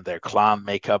on and their clown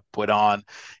makeup put on,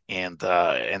 and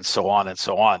so on and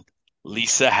so on.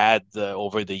 Lisa had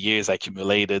over the years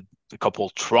accumulated a couple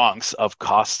trunks of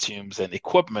costumes and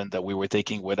equipment that we were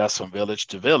taking with us from village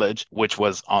to village, which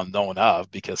was unknown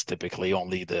of because typically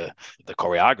only the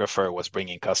choreographer was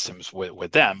bringing costumes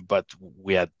with them. But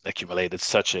we had accumulated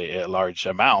such a large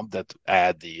amount that I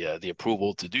had the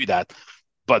approval to do that.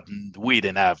 But we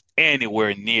didn't have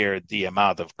anywhere near the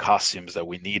amount of costumes that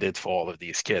we needed for all of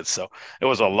these kids. So it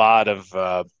was a lot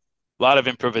of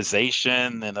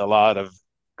improvisation and a lot of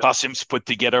costumes put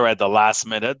together at the last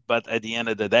minute. But at the end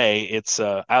of the day, it's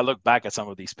I look back at some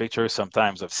of these pictures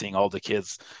sometimes of seeing all the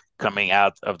kids coming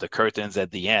out of the curtains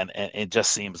at the end, and it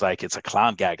just seems like it's a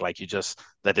clown gag, like you just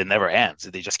that it never ends.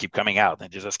 They just keep coming out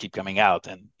and just keep coming out.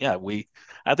 And yeah,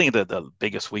 I think that the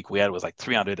biggest week we had was like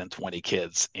 320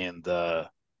 kids in the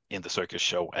circus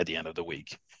show at the end of the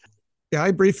week. Yeah,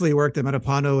 I briefly worked at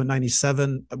Metapano in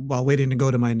 '97 while waiting to go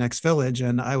to my next village,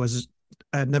 and I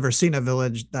had never seen a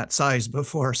village that size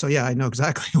before. So yeah, I know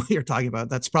exactly what you're talking about.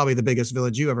 That's probably the biggest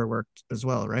village you ever worked as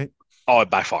well, right? Oh,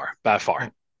 by far, by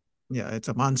far. Yeah, yeah, it's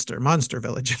a monster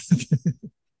village.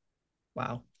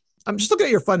 Wow. I'm just looking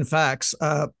at your fun facts.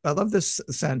 I love this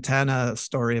Santana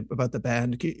story about the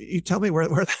band. Can you tell me where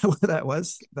that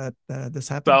was that this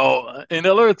happened? So in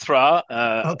Eleuthera,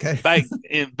 Okay.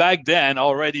 back then,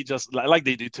 already just like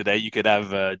they do today, you could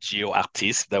have geo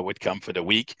artists that would come for the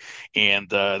week, and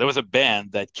there was a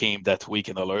band that came that week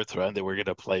in Eleuthera, and they were going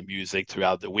to play music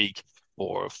throughout the week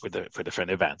for different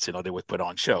events. They would put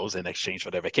on shows in exchange for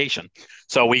their vacation.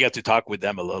 So we got to talk with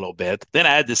them a little bit. Then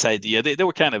I had this idea. They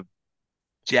were kind of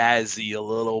jazzy a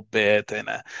little bit. And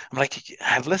I'm like,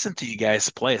 I've listened to you guys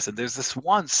play this, and there's this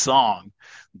one song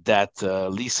that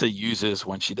Lisa uses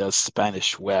when she does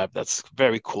Spanish Web. That's a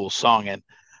very cool song. And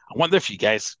I wonder if you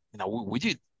guys, would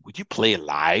you play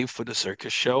live for the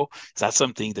circus show? Is that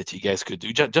something that you guys could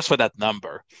do just for that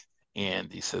number?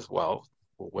 And he says, well,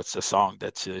 what's the song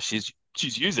that she's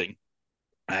using?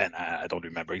 And I don't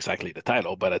remember exactly the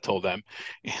title, but I told them,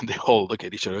 and they all look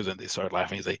at each other and they start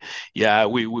laughing. He's like, "Yeah,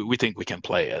 we think we can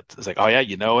play it." It's like, "Oh yeah,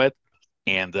 you know it."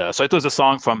 And so it was a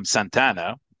song from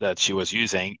Santana that she was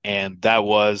using, and that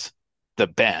was the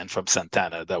band from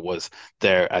Santana that was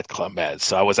there at Club Med.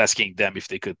 So I was asking them if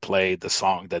they could play the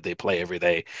song that they play every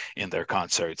day in their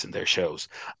concerts and their shows.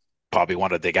 Probably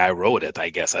one of the guy wrote it, I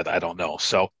guess. I don't know.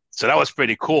 So that was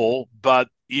pretty cool. But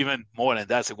even more than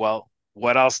that, I said, well,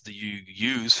 what else do you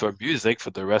use for music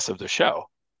for the rest of the show?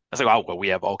 I was like, oh, well, we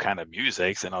have all kind of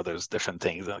musics, there's different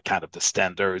things, kind of the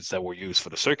standards that were used for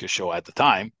the circus show at the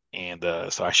time. And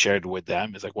so I shared with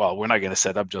them. It's like, well, we're not going to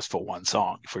set up just for one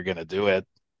song. If we're going to do it,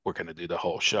 we're going to do the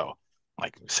whole show.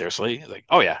 Like, seriously? Like,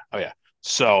 oh yeah, oh yeah.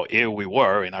 So here we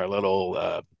were in our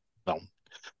little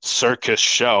circus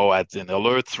show at in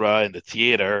Eleuthera in the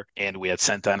theater, and we had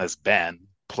Santana's band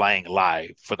playing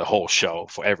live for the whole show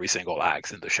for every single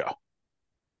act in the show.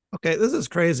 Okay, this is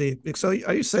crazy. So,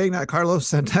 are you saying that Carlos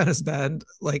Santana's band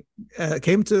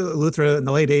came to Luthra in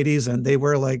the late '80s and they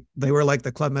were like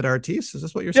the Club Med Artistes? Is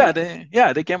this what you're saying?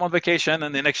 Yeah, they came on vacation,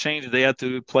 and in exchange they had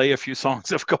to play a few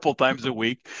songs a couple times a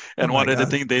week. Oh And my one of the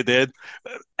God. things they did,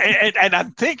 and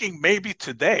I'm thinking maybe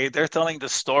today they're telling the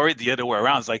story the other way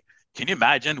around. It's like, can you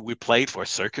imagine we played for a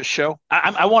circus show?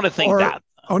 I want to think Or that.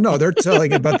 oh no, they're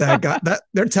telling about that guy. That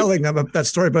they're telling them that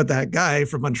story about that guy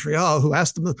from Montreal who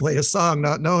asked them to play a song,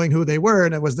 not knowing who they were,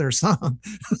 and it was their song.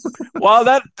 Well,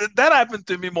 that happened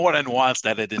to me more than once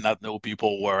that I did not know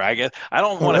people were. I guess I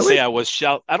don't Oh want to say really?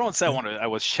 I don't say I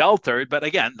was sheltered, but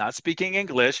again, not speaking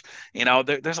English,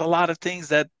 there's a lot of things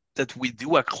that we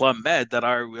do at Club Med that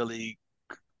are really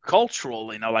cultural.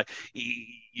 Like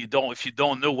you don't if you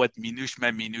don't know what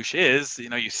minush is,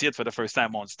 you see it for the first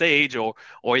time on stage or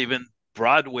even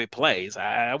Broadway plays.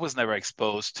 I was never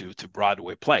exposed to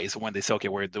Broadway plays. When they say, okay,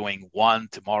 we're doing one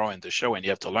tomorrow in the show and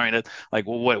you have to learn it, like,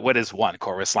 well, what is one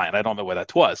chorus line? I don't know what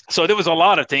that was. So there was a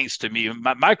lot of things to me.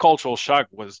 My cultural shock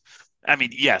was, I mean,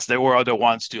 yes, there were other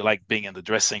ones too, like being in the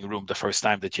dressing room the first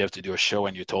time that you have to do a show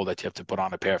and you're told that you have to put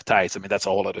on a pair of tights. I mean, that's a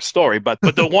whole other story. But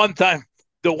the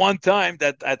one time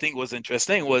that I think was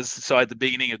interesting was, so at the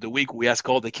beginning of the week, we ask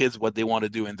all the kids what they want to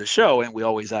do in the show, and we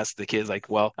always ask the kids like,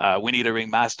 well, we need a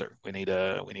ringmaster, we need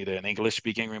an English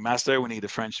speaking ringmaster, we need a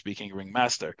French speaking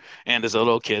ringmaster, and there's a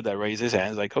little kid that raises his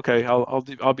hands like, okay,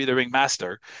 I'll be the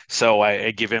ringmaster. So I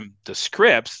give him the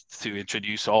scripts to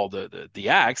introduce all the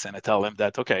acts, and I tell him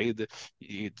that, okay,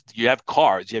 you have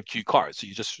cards, you have cue cards, so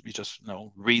you just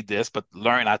read this, but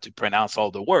learn how to pronounce all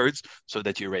the words so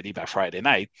that you're ready by Friday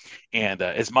night. And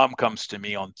his mom comes to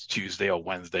me on Tuesday or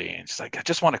Wednesday, and she's like, "I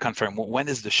just want to confirm, when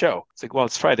is the show?" It's like, "Well,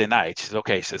 it's Friday night." She's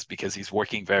okay. She says, because he's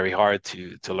working very hard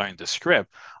to learn the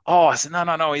script. Oh, I said, no,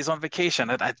 no, no, he's on vacation.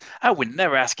 I would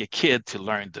never ask a kid to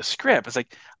learn the script. It's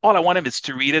like, all I want him is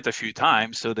to read it a few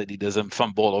times so that he doesn't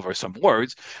fumble over some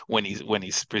words when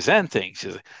he's presenting.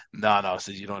 She's like, no, no,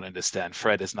 says, you don't understand.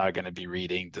 Fred is not going to be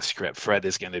reading the script. Fred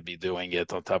is going to be doing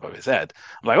it on top of his head.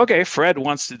 I'm like, okay, Fred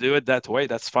wants to do it that way.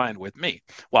 That's fine with me.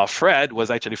 Well, Fred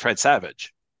was actually Fred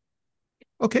Savage.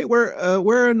 Okay,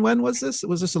 where and when was this?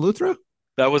 Was this Eleuthera?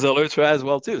 That was Alertra as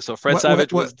well too. So Fred What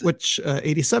Savage what was which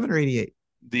 87 or 88?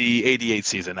 the 88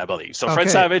 season, I believe. So Fred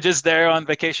Okay. Savage is there on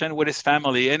vacation with his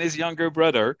family and his younger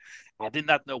brother. I did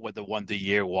not know what the Wonder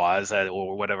Year was,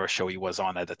 or whatever show he was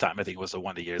on at the time. I think it was the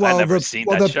Wonder Years. I Well, never the seen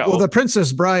well that the well show. the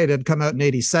Princess Bride had come out in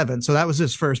 '87, so that was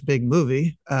his first big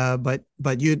movie. But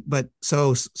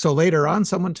later on,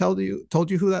 someone told you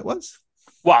who that was?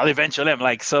 Well, eventually, I'm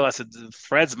like, so I said,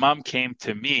 Fred's mom came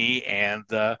to me and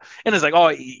it's like, oh,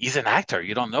 he's an actor.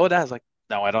 You don't know that? I was like,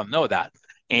 no, I don't know that.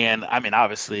 And I mean,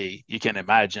 obviously, you can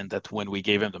imagine that when we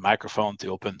gave him the microphone to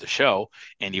open the show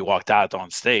and he walked out on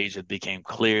stage, it became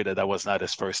clear that that was not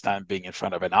his first time being in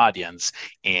front of an audience.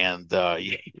 And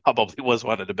he probably was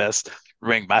one of the best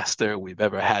ringmaster we've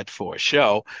ever had for a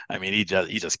show. I mean, he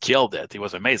just killed it. He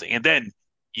was amazing. And then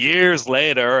years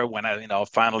later, when I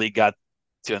finally got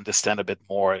to understand a bit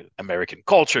more American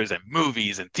cultures and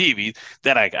movies and TV.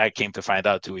 Then I came to find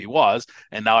out who he was,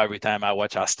 and now every time I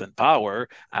watch Austin Power,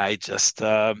 I just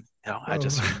I Oh,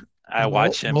 just I Mole,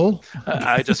 watch him. Mole.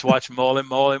 I just watch Mole and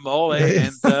Mole and Mole,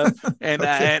 Yeah, and yeah.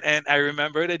 Okay. and I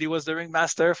remember that he was the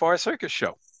ringmaster for a circus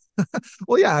show.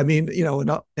 Well, yeah. I mean,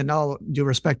 in all due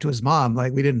respect to his mom,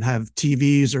 like we didn't have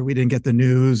TVs or we didn't get the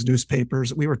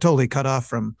newspapers. We were totally cut off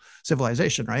from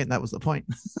civilization, right? And that was the point.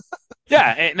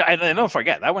 Yeah, and don't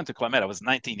forget, I went to Clement. I was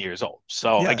 19 years old.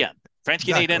 So Yeah, again, French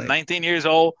Canadian, exactly. 19 years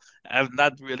old. I've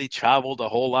not really traveled a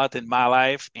whole lot in my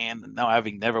life, and now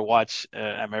having never watched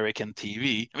American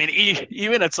TV. I mean,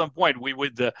 even at some point, we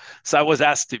would. So I was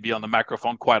asked to be on the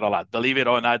microphone quite a lot. Believe it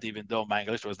or not, even though my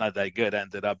English was not that good, I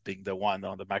ended up being the one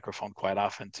on the microphone quite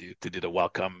often to do the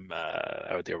welcome,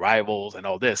 or the arrivals, and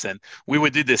all this. And we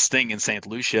would do this thing in Saint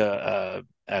Lucia.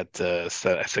 At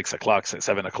 6 o'clock,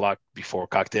 7 o'clock before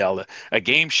cocktail, a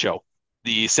game show.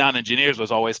 The sound engineers was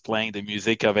always playing the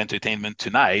music of Entertainment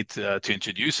Tonight to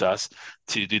introduce us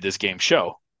to do this game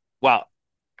show. Well,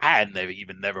 I had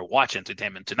never watched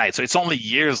Entertainment Tonight. So it's only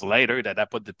years later that I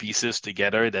put the pieces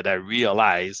together that I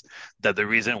realized that the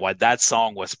reason why that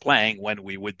song was playing when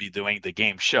we would be doing the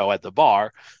game show at the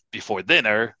bar before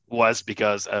dinner was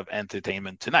because of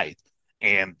Entertainment Tonight.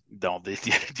 And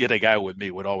the other guy with me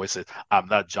would always say, I'm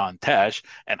not John Tesh.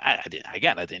 And I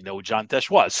didn't know who John Tesh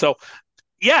was. So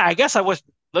yeah, I guess I was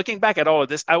looking back at all of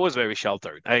this. I was very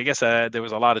sheltered. I guess there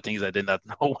was a lot of things I did not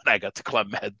know when I got to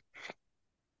Club Med.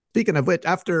 Speaking of which,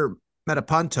 after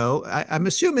Metaponto. I'm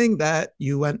assuming that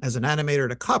you went as an animator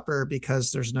to Copper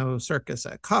because there's no circus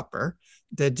at Copper.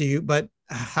 Did you? But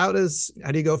how do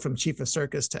you go from chief of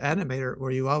circus to animator?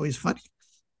 Were you always funny?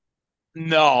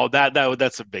 No,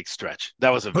 that's a big stretch.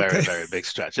 That was a very, Okay. very big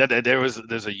stretch.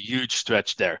 There's a huge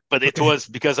stretch there, but it Okay. was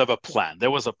because of a plan.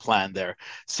 There was a plan there.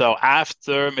 So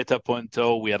after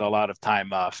Metapunto, we had a lot of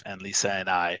time off, and Lisa and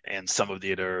I and some of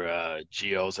the other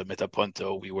geos at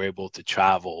Metapunto, we were able to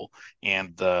travel.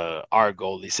 And our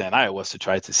goal, Lisa and I, was to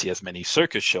try to see as many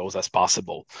circus shows as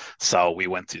possible. So we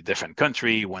went to different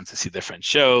country, went to see different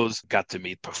shows, got to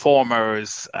meet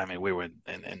performers. I mean, we were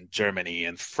in Germany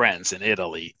and France and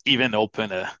Italy, even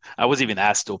I was even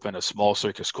asked to open a small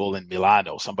circus school in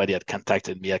Milano. Somebody had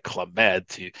contacted me at Club Med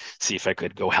to see if I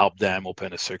could go help them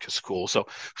open a circus school. So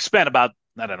we spent about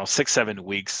I don't know, 6, 7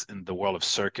 weeks in the world of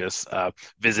circus,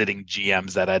 visiting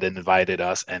GMs that had invited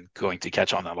us and going to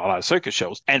catch on a lot of circus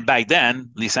shows. And back then,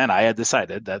 Lisa and I had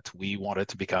decided that we wanted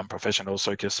to become professional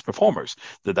circus performers,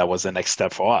 that was the next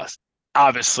step for us.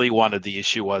 Obviously, one of the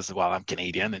issue was, well, I'm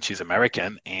Canadian and she's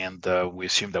American, and we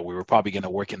assumed that we were probably going to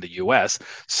work in the U.S.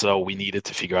 So we needed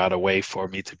to figure out a way for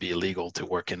me to be legal to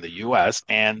work in the U.S.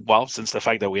 And well, since the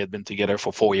fact that we had been together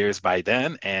for 4 years by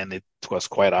then, and it was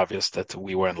quite obvious that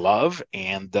we were in love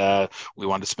and we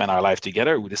wanted to spend our life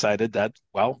together, we decided that,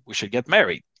 well, we should get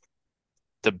married.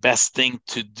 The best thing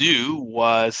to do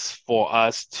was for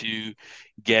us to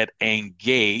get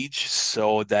engaged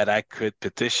so that I could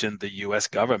petition the US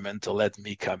government to let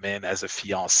me come in as a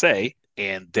fiance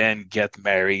and then get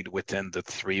married within the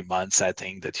 3 months, I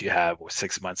think, that you have, or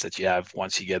 6 months that you have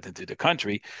once you get into the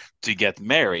country to get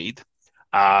married,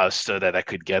 so that I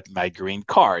could get my green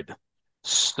card.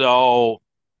 So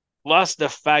plus the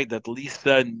fact that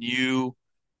Lisa knew.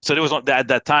 So there was at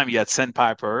that time you had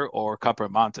Sandpiper or Copper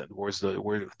Mountain, where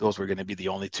those were going to be the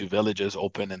only two villages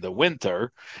open in the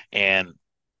winter, and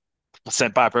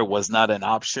Sandpiper was not an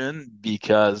option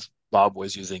because Bob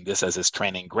was using this as his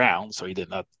training ground, so he did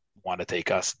not want to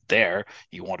take us there.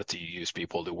 He wanted to use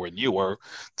people who were newer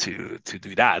to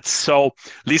do that. So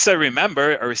Lisa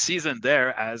remember her season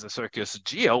there as a circus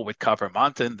geo with Copper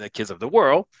Mountain, the Kids of the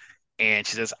World. And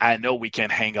she says, I know we can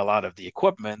hang a lot of the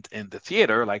equipment in the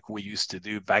theater like we used to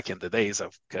do back in the days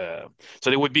of. So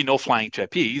there would be no flying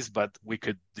trapeze, but we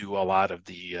could do a lot of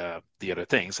the other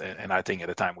things. And I think at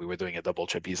the time we were doing a double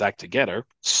trapeze act together.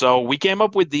 So we came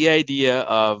up with the idea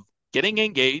of getting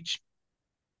engaged,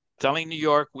 telling New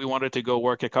York we wanted to go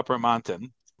work at Copper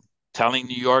Mountain, telling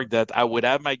New York that I would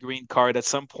have my green card at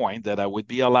some point, that I would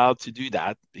be allowed to do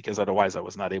that because otherwise I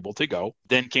was not able to go.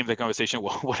 Then came the conversation,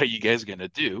 well, what are you guys going to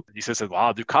do? He said, well,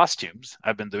 I'll do costumes.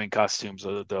 I've been doing costumes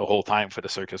the whole time for the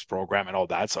circus program and all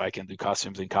that, so I can do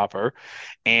costumes in copper.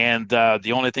 And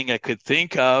the only thing I could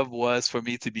think of was for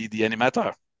me to be the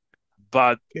animator.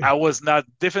 But I Okay. was not,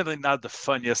 definitely not the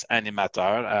funniest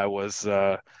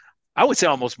animator. I would say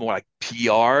almost more like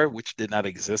PR, which did not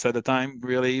exist at the time,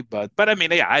 really. But I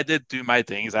mean, yeah, I did do my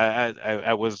things.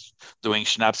 I was doing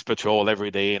Schnapps Patrol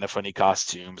every day in a funny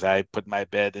costumes. I put my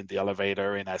bed in the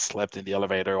elevator and I slept in the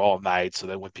elevator all night, so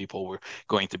that when people were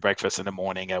going to breakfast in the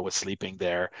morning, I was sleeping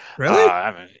there. Really?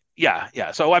 I mean, yeah,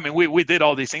 yeah. So I mean, we did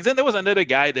all these things, and there was another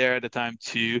guy there at the time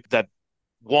too that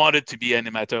wanted to be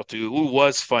animator too, who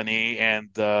was funny,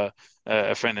 and a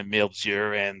friend of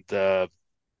Mildier, and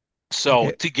so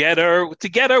Okay.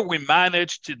 together we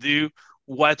managed to do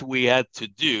what we had to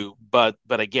do. But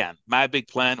again, my big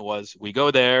plan was we go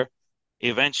there.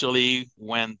 Eventually,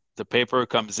 when the paper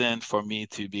comes in for me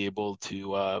to be able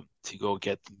to go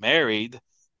get married,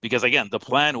 because again, the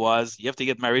plan was you have to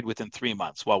get married within 3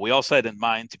 months. Well, we also had in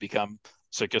mind to become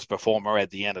circus performer at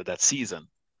the end of that season.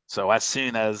 So as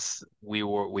soon as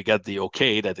we got the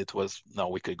okay that it was no,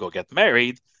 we could go get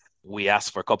married, we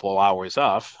asked for a couple of hours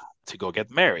off to go get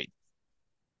married.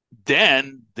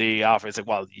 Then the offer is like,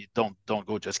 well, you don't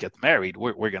go just get married.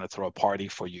 We're gonna throw a party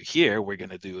for you here. We're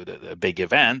gonna do the big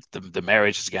event. The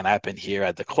marriage is gonna happen here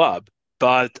at the club.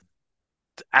 But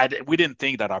we didn't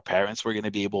think that our parents were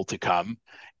gonna be able to come.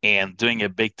 And doing a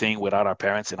big thing without our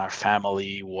parents and our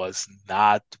family was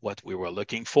not what we were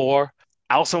looking for.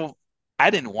 Also,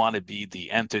 I didn't want to be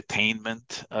the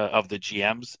entertainment of the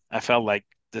GMs. I felt like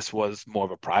this was more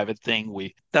of a private thing.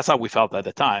 We That's how we felt at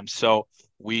the time. So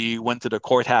we went to the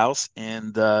courthouse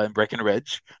in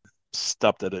Breckenridge,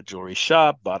 stopped at a jewelry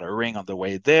shop, bought a ring on the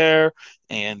way there,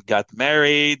 and got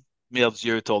married.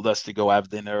 Melzier told us to go have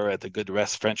dinner at a good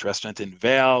French restaurant in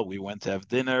Vale. We went to have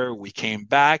dinner. We came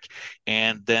back,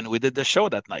 and then we did the show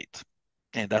that night.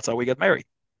 And that's how we got married.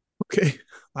 Okay.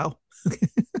 Wow.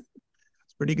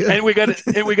 Pretty good. And we got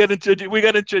Okay. and we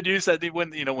got introduced at the when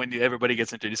when everybody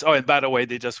gets introduced. Oh, and by the way,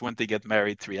 they just went to get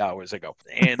married 3 hours ago,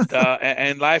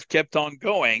 and life kept on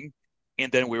going.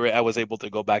 And then I was able to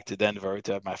go back to Denver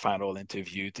to have my final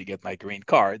interview to get my green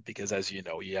card because, as you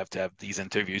know, you have to have these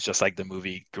interviews just like the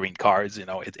movie Green Cards.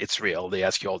 It's real. They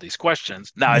ask you all these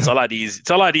questions. Now it's Yeah. a lot easy. It's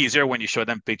a lot easier when you show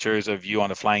them pictures of you on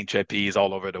a flying trapeze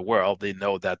all over the world. They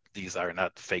know that these are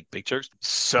not fake pictures.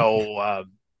 So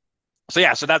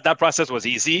yeah, so that process was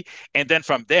easy, and then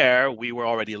from there we were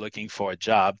already looking for a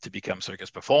job to become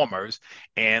circus performers,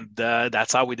 and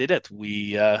that's how we did it.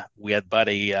 We had bought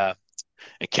a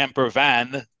camper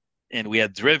van, and we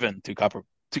had driven to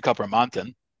Copper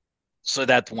Mountain, so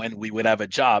that when we would have a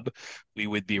job, we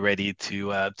would be ready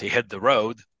to hit the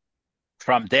road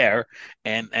from there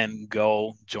and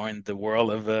go join the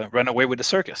world of Run Away with the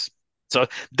Circus. So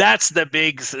that's the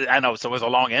big. I know, so it was a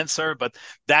long answer, but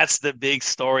that's the big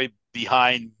story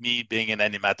behind me being an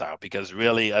animator. Because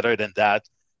really, other than that,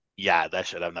 yeah, that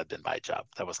should have not been my job.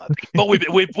 That was not. But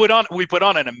we put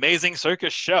on an amazing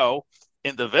circus show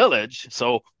in the village.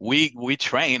 So we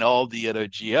train all the other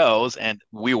GOs, and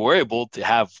we were able to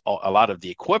have a lot of the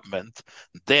equipment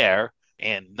there.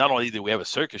 And not only did we have a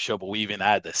circus show, but we even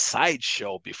had a side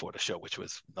show before the show, which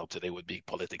was, today would be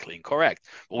politically incorrect.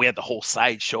 But we had the whole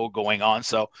side show going on.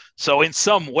 So in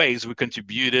some ways, we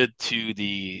contributed to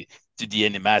the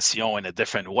animation in a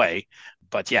different way.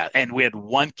 But yeah, and we had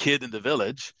one kid in the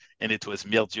village, and it was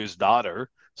Mildew's daughter.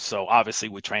 So obviously,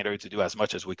 we trained her to do as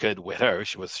much as we could with her.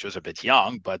 She was a bit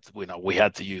young, but we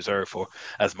had to use her for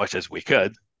as much as we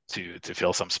could to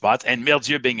fill some spots. And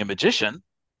Mildew being a magician,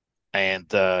 and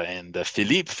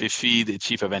Philippe Fifi, the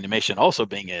chief of animation, also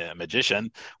being a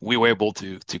magician, we were able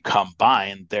to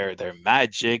combine their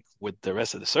magic with the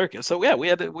rest of the circus. So yeah, we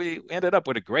ended up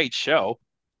with a great show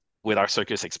with our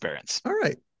circus experience. All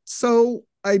right. So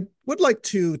I would like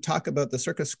to talk about the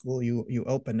circus school you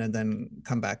opened and then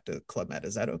come back to Club Med.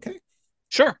 Is that okay?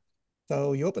 Sure.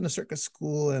 So you opened a circus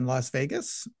school in Las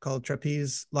Vegas called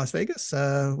Trapeze Las Vegas.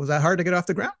 Was that hard to get off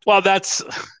the ground? Well,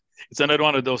 it's another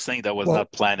one of those things that was Well,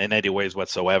 not planned in any ways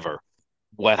whatsoever.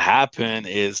 What happened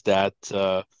is that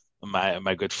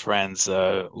my good friends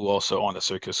who also own a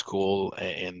circus school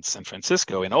in San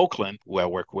Francisco, in Oakland, who I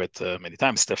work with many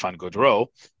times, Stéphan Coté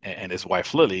and his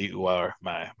wife Lily, who are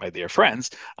my dear friends,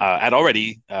 had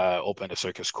already opened a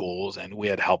circus schools, and we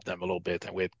had helped them a little bit,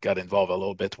 and we had got involved a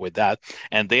little bit with that.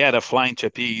 And they had a flying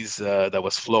trapeze that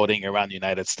was floating around the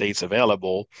United States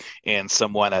available, and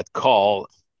someone had called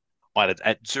on it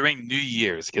during New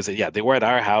Year's, because yeah, they were at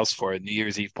our house for a New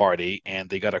Year's Eve party, and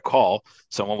they got a call.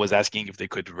 Someone was asking if they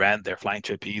could rent their flying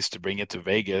trapeze to bring it to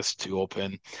Vegas to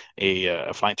open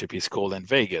a flying trapeze school in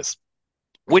Vegas,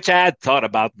 which I had thought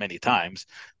about many times,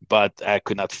 but I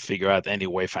could not figure out any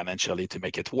way financially to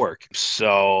make it work.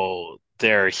 So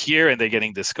they're here and they're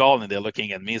getting this call, and they're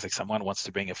looking at me. It's like someone wants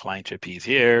to bring a flying trapeze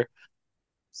here.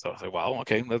 So I was like, well,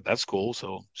 okay, that's cool.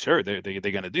 So sure, they're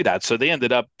going to do that. So they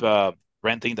ended up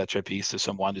renting that trapeze to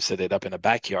someone to set it up in a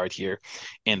backyard here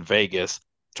in Vegas,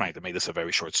 trying to make this a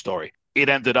very short story. It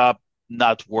ended up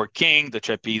not working. The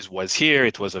trapeze was here,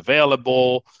 it was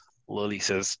available. Lily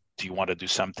says, do you want to do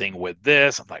something with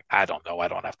this? I'm like, I don't know. I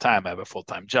don't have time. I have a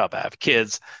full-time job. I have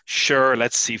kids. Sure,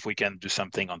 let's see if we can do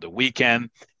something on the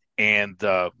weekend. And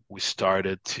we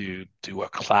started to do a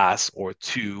class or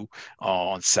two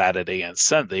on Saturday and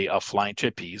Sunday of flying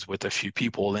trapeze with a few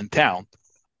people in town,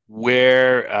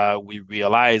 where we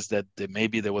realized that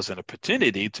maybe there was an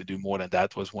opportunity to do more than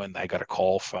that was when I got a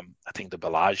call from, I think, the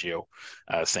Bellagio,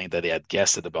 saying that they had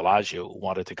guests at the Bellagio who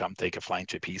wanted to come take a flying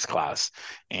trapeze class.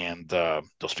 And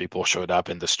those people showed up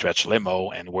in the stretch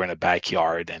limo, and we're in a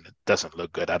backyard, and it doesn't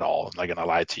look good at all. I'm not going to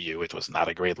lie to you. It was not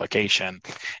a great location.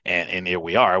 And here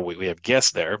we are. We have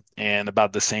guests there. And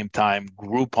about the same time,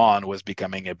 Groupon was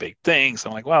becoming a big thing. So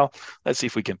I'm like, well, let's see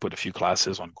if we can put a few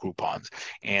classes on Groupons,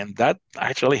 and that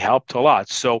actually helped a lot.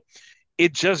 So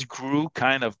it just grew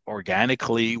kind of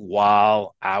organically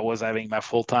while I was having my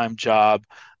full-time job.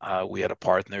 We had a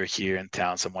partner here in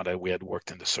town, someone that we had worked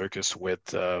in the circus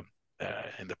with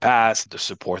in the past, the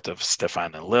support of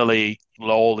Stefan and Lily.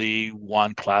 Slowly,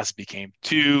 one class became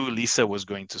two. Lisa was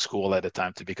going to school at the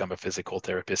time to become a physical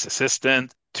therapist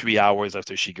assistant. 3 hours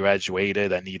after she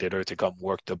graduated, I needed her to come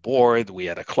work the board. We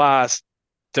had a class.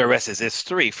 The rest is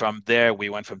history. From there, we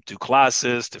went from 2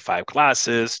 classes to 5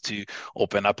 classes to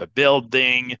open up a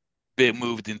building. It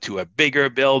moved into a bigger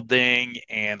building.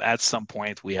 And at some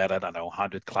point, we had, I don't know,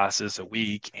 100 classes a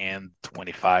week and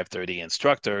 25, 30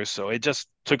 instructors. So it just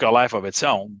took a life of its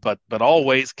own, but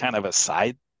always kind of a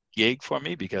side gig for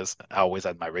me because I always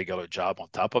had my regular job on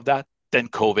top of that. Then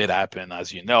COVID happened,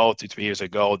 as you know, 2, 3 years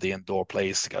ago. The indoor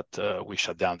place got we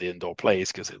shut down the indoor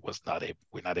place because it was not able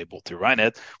we're not able to run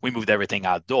it. We moved everything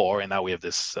outdoor, and now we have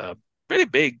this pretty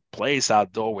big place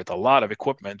outdoor with a lot of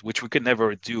equipment, which we could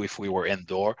never do if we were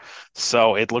indoor.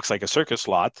 So it looks like a circus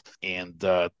lot. And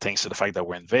thanks to the fact that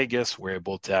we're in Vegas, we're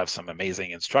able to have some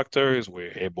amazing instructors.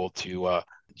 We're able to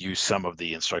use some of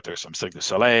the instructors from Cirque du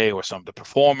Soleil or some of the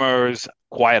performers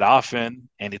quite often.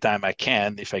 Anytime I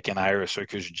can, if I can hire a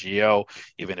Circus Geo,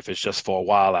 even if it's just for a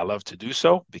while, I love to do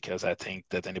so because I think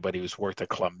that anybody who's worked at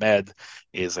Club Med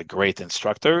is a great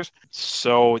instructor.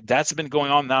 So that's been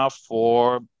going on now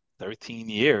for 13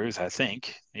 years, I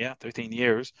think. Yeah, 13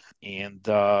 years. And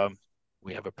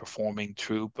we have a performing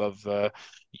troupe of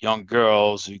young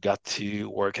girls who got to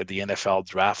work at the NFL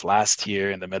draft last year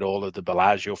in the middle of the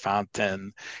Bellagio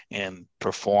fountain and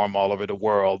perform all over the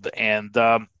world. And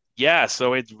yeah,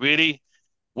 so it really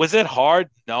was it hard?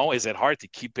 No. Is it hard to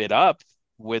keep it up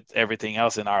with everything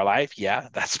else in our life? Yeah,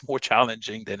 that's more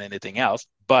challenging than anything else.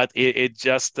 But it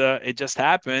just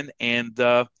happened, and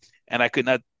I could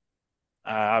not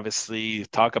obviously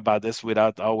talk about this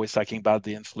without always talking about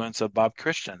the influence of Bob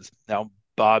Christians. Now,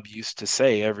 Bob used to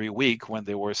say every week when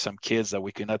there were some kids that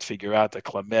we could not figure out at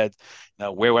Club Med,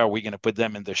 now where are we going to put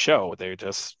them in the show? They're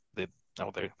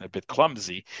a bit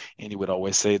clumsy, and he would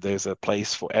always say there's a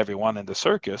place for everyone in the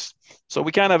circus. So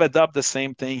we kind of adopt the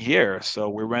same thing here. So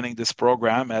we're running this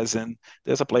program as in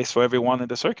there's a place for everyone in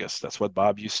the circus. That's what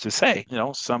Bob used to say.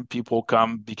 Some people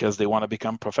come because they want to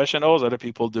become professionals. Other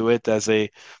people do it as a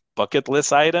bucket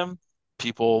list item.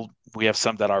 We have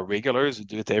some that are regulars who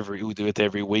do it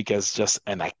every week as just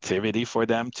an activity for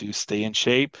them to stay in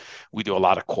shape. We do a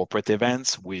lot of corporate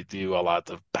events. We do a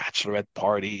lot of bachelorette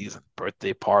parties and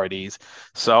birthday parties.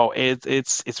 So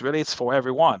it's for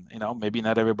everyone. Maybe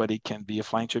not everybody can be a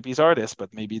flying trapeze artist,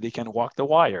 but maybe they can walk the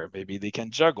wire. Maybe they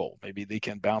can juggle. Maybe they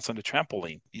can bounce on the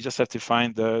trampoline. You just have to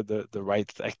find the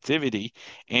right activity.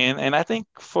 And I think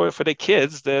for the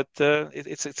kids that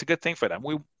it's a good thing for them.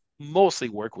 We mostly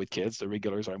work with kids. The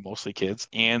regulars are mostly kids.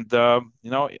 And, I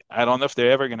don't know if they're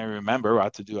ever going to remember how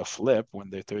to do a flip when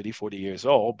they're 30, 40 years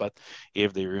old, but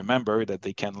if they remember that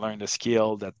they can learn a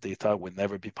skill that they thought would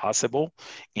never be possible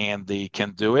and they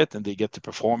can do it and they get to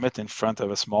perform it in front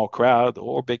of a small crowd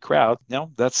or big crowd,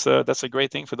 that's a great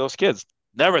thing for those kids.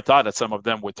 Never thought that some of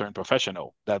them would turn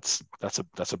professional. That's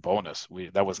a bonus.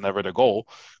 That was never the goal,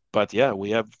 but yeah,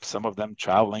 we have some of them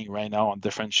traveling right now on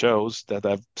different shows that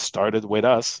have started with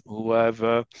us, who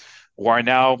are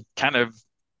now kind of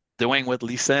doing what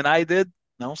Lisa and I did.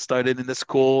 Started in the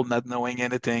school, not knowing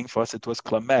anything. For us, it was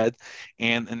Club Med,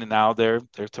 and now they're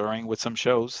touring with some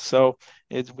shows. So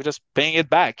we're just paying it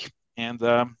back, and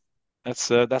that's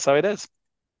how it is.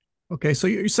 Okay, so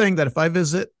you're saying that if I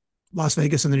visit Las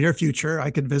Vegas in the near future,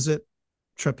 I could visit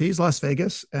Trapeze Las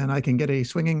Vegas and I can get a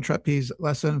swinging trapeze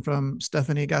lesson from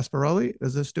Stephanie Gasparoli.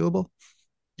 Is this doable?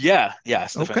 Yeah,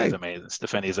 Okay.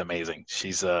 Stephanie's amazing.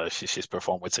 She's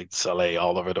performed with Cirque du Soleil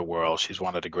all over the world. She's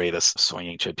one of the greatest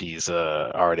swinging trapeze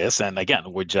artists. And again,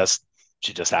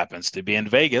 she just happens to be in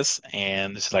Vegas,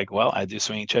 and it's like, well, I do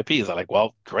swinging trapeze. I'm like,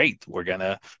 well, great. We're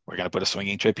gonna put a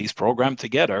swinging trapeze program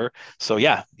together. So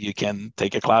yeah, you can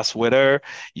take a class with her.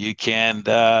 You can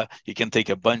take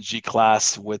a bungee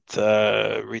class with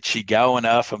Richie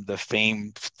Gaona from the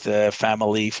famed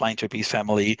family, flying trapeze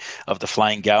family of the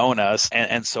Flying Gaonas,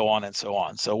 and so on and so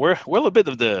on. So we're a little bit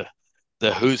of the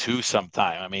who's who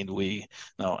sometime. I mean,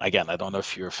 again, I don't know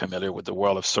if you're familiar with the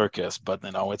world of circus, but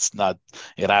it's not,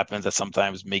 it happens that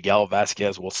sometimes Miguel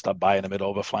Vasquez will stop by in the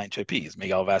middle of a flying trapeze.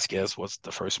 Miguel Vasquez was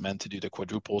the first man to do the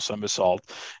quadruple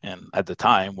somersault, and at the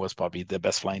time was probably the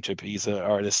best flying trapeze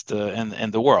artist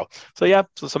in the world. So yeah,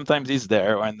 so sometimes he's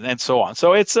there and so on.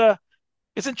 So it's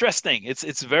interesting.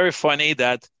 It's very funny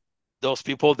that those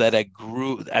people that I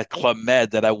grew at Club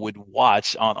Med that I would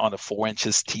watch on a 4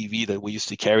 inches TV that we used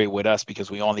to carry with us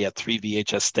because we only had three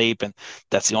VHS tape and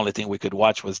that's the only thing we could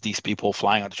watch was these people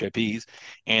flying on the trapeze.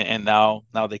 And now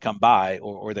they come by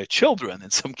or their children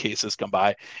in some cases come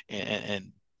by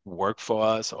and work for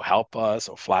us or help us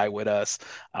or fly with us.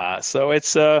 So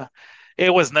it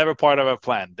was never part of our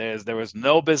plan. There was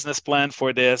no business plan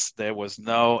for this. It was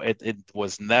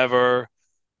never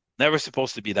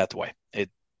supposed to be that way. It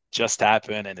just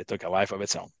happened and it took a life of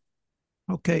its own.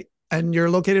 Okay. And you're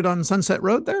located on Sunset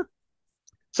Road there?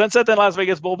 Sunset and Las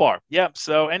Vegas Boulevard. Yep.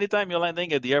 So anytime you're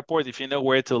landing at the airport, if you know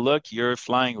where to look, you're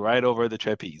flying right over the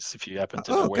trapeze. If you happen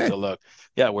to Oh, know where to okay. look,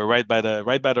 yeah, we're right by the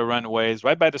runways,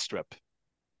 right by the strip.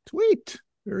 Sweet.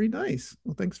 Very nice.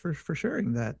 Well, thanks for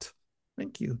sharing that.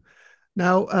 Thank you.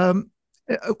 Now,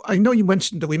 I know you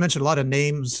mentioned we mentioned a lot of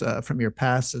names from your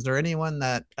past. Is there anyone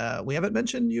that we haven't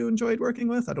mentioned you enjoyed working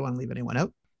with? I don't want to leave anyone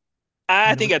out.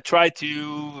 I think Anyone? I tried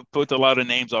to put a lot of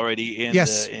names already in the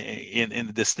Yes. in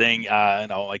this thing.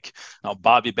 Like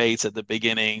Bobby Bates at the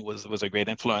beginning was a great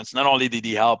influence. Not only did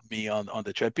he help me on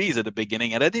the trapeze at the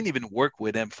beginning, and I didn't even work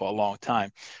with him for a long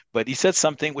time, but he said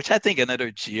something which I think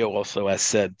another Geo also has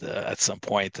said at some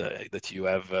point that you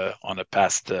have on a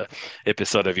past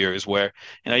episode of yours, where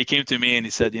he came to me and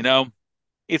he said,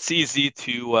 it's easy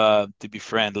to be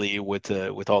friendly with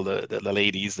all the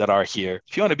ladies that are here.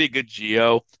 If you want to be a good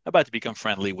geo, how about to become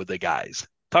friendly with the guys?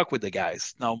 Talk with the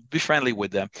guys. No, be friendly with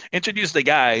them. Introduce the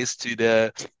guys to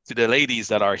the ladies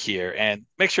that are here, and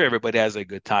make sure everybody has a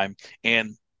good time.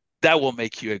 And that will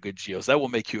make you a good geos. That will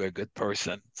make you a good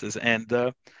person. And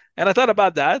I thought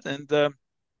about that, and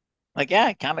like, yeah,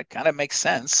 it kind of makes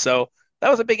sense. So that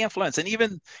was a big influence. And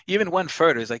even went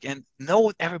further. It's like, and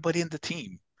know everybody in the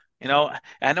team. You know,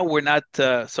 I know we're not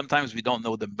sometimes we don't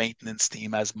know the maintenance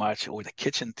team as much or the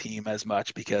kitchen team as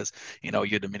much because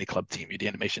you're the mini club team, you're the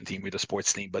animation team, you're the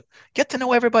sports team, but get to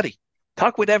know everybody.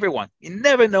 Talk with everyone. You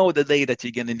never know the day that you're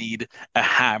gonna need a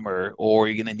hammer or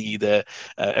you're gonna need a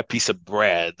piece of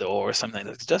bread or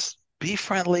something. Just be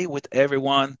friendly with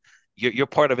everyone. You're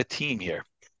part of a team here.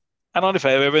 I don't know if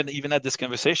I've ever even had this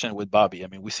conversation with Bobby. I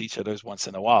mean, we see each other once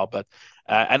in a while, but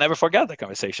I never forgot that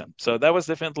conversation. So that was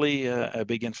definitely a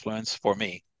big influence for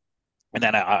me. And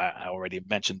then I already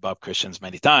mentioned Bob Christians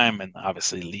many times, and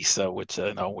obviously Lisa, which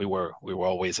we were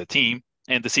always a team.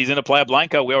 And the season of Playa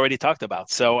Blanca, we already talked about.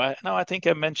 So no, I think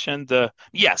I mentioned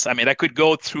yes. I mean, I could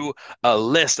go through a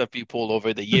list of people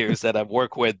over the years that I've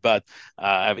worked with, but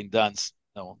having done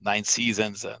 9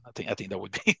 seasons, I think that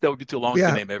would be that would be too long to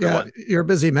Yeah, name yeah. everyone. You're a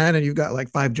busy man, and you've got like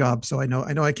 5 jobs, so I know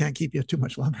I can't keep you too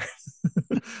much longer.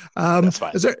 That's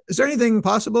fine. Is there anything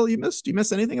possible you missed? Do you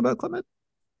miss anything about Clement?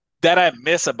 That I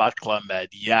miss about Club Med.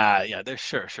 Yeah, yeah, there's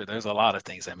sure. There's a lot of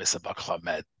things I miss about Club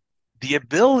Med. The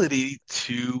ability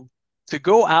to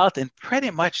go out and pretty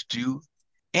much do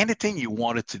anything you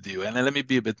wanted to do. And then let me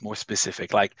be a bit more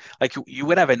specific. Like you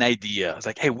would have an idea. It's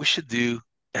like, hey, we should do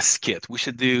a skit. We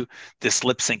should do this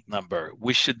lip sync number.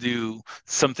 We should do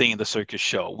something in the circus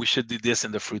show. We should do this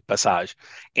in the fruit passage.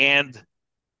 And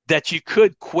that you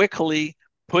could quickly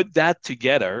put that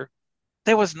together.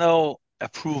 There was no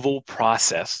approval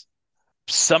process.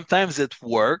 Sometimes it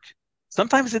worked,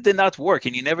 sometimes it did not work,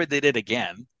 and you never did it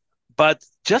again. But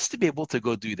just to be able to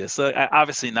go do this,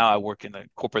 obviously now I work in a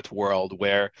corporate world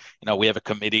where we have a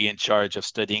committee in charge of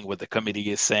studying what the committee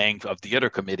is saying of the other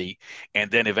committee, and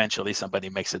then eventually somebody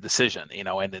makes a decision,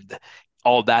 and then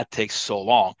all that takes so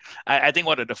long. I think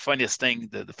one of the funniest thing,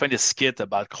 the funniest skit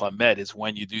about Club Med is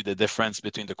when you do the difference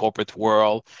between the corporate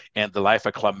world and the life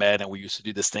of Club Med, and we used to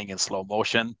do this thing in slow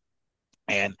motion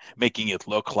and making it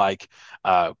look like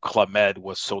Club Med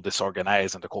was so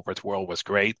disorganized and the corporate world was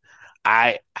great.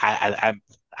 I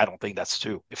don't think that's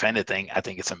true. If anything, I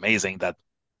think it's amazing that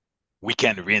we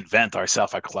can reinvent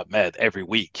ourselves at Club Med every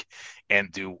week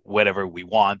and do whatever we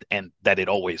want and that it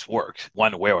always works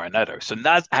one way or another. So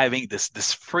not having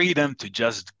this freedom to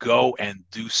just go and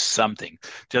do something,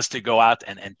 just to go out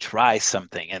and try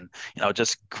something and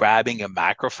just grabbing a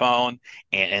microphone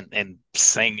and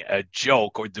saying a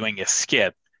joke or doing a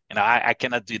skit. I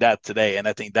cannot do that today. And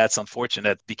I think that's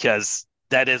unfortunate because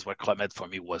that is what Club Med for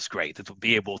me was great. To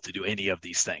be able to do any of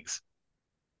these things.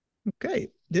 Okay.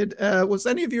 Did Was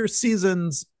any of your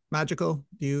seasons magical?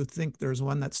 Do you think there's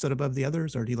one that stood above the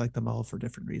others, or do you like them all for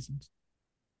different reasons?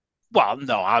 Well,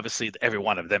 no, obviously every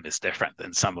one of them is different,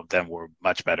 and some of them were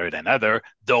much better than other.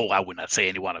 Though I would not say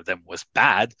any one of them was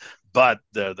bad, but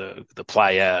the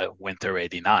Playa Winter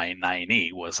 '89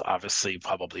 9E was obviously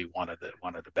probably one of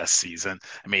the best season.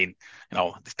 I mean,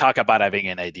 talk about having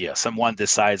an idea. Someone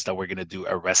decides that we're going to do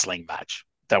a wrestling match.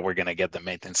 That we're going to get the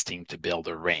maintenance team to build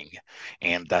a ring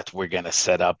and that we're going to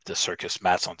set up the circus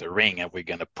mats on the ring and we're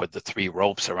going to put the 3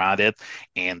 ropes around it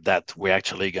and that we're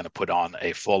actually going to put on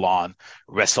a full-on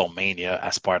WrestleMania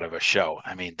as part of a show.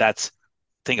 I mean, that's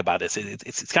think about it.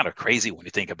 It's kind of crazy when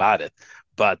you think about it,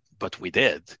 but we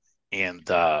did. And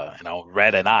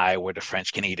Red and I were the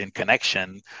French Canadian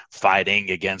connection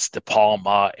fighting against De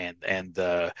Palma and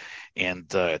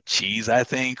Cheese, I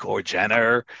think, or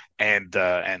Jenner, and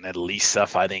then Lisa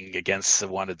fighting against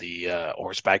one of the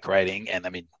horseback riding. And I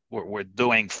mean, we're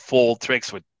doing full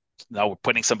tricks with now we're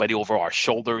putting somebody over our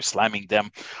shoulders, slamming them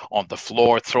on the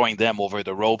floor, throwing them over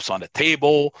the ropes on the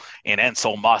table. And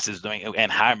Ansel Moss is doing,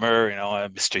 and Hammer,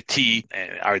 Mr. T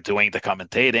are doing the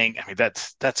commentating. I mean,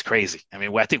 that's crazy. I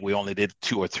mean, I think we only did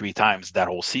 2 or 3 times that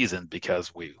whole season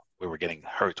because we were getting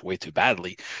hurt way too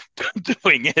badly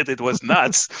doing it. It was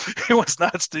nuts. It was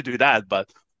nuts to do that, but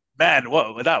man,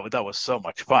 what that was so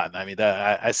much fun. I mean,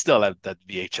 I still have that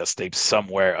VHS tape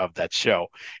somewhere of that show,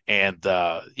 and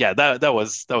yeah, that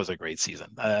was a great season.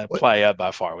 What? Playa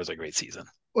by far was a great season.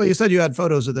 Well, you said you had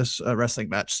photos of this wrestling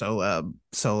match, so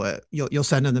you'll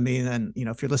send them to me, and then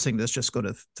if you're listening to this, just go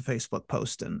to Facebook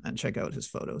post and check out his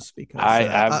photos because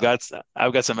I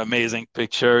I've got some amazing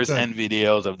pictures good and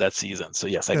videos of that season. So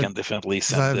yes, I good can definitely because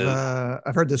send the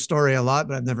I've heard this story a lot,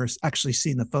 but I've never actually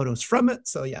seen the photos from it.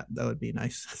 So yeah, that would be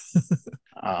nice.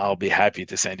 I'll be happy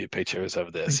to send you pictures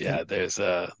of this. Thank you. Yeah, there's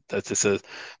that's this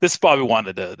is probably one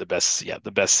of the best, yeah,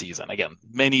 the best season. Again,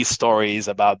 many stories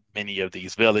about many of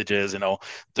these villages,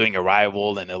 doing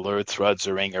arrival and alert threads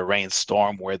during a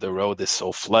rainstorm where the road is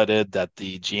so flooded that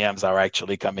the GMs are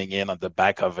actually coming in on the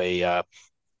back of a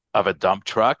dump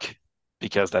truck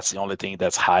because that's the only thing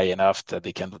that's high enough that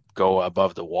they can go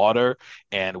above the water.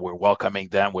 And we're welcoming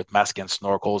them with mask and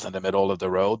snorkels in the middle of the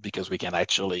road because we can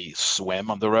actually swim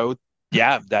on the road.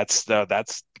 Yeah, that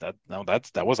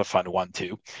was a fun one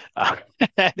too. Uh,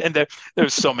 and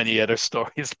there's so many other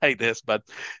stories like this, but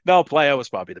no, Playa was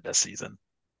probably the best season.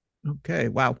 Okay,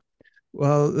 wow.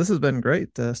 Well, this has been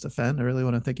great, Stefan. I really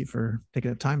want to thank you for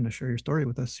taking the time to share your story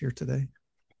with us here today.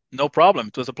 No problem.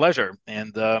 It was a pleasure.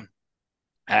 And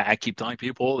I keep telling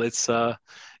people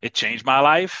it changed my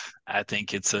life. I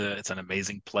think it's an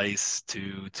amazing place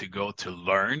to go to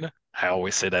learn. I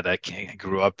always say that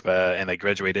grew up and I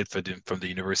graduated from the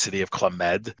University of Club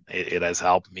Med. It has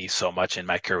helped me so much in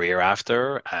my career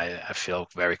after. I feel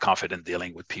very confident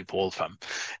dealing with people from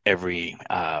every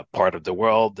part of the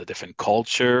world, the different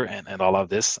culture, and all of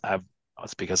this.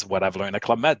 It's because of what I've learned at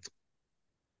Club Med.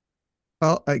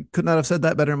 Well, I could not have said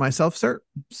that better myself, sir.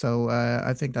 So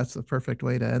I think that's the perfect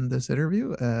way to end this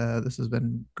interview. This has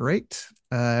been great.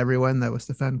 Everyone, that was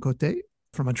Stéphan Coté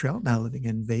from Montreal, now living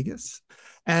in Vegas.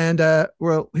 And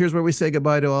well, here's where we say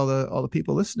goodbye to all the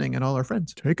people listening and all our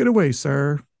friends. Take it away,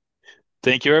 sir.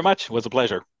 Thank you very much. It was a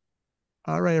pleasure.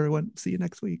 All right, everyone. See you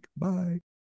next week. Bye.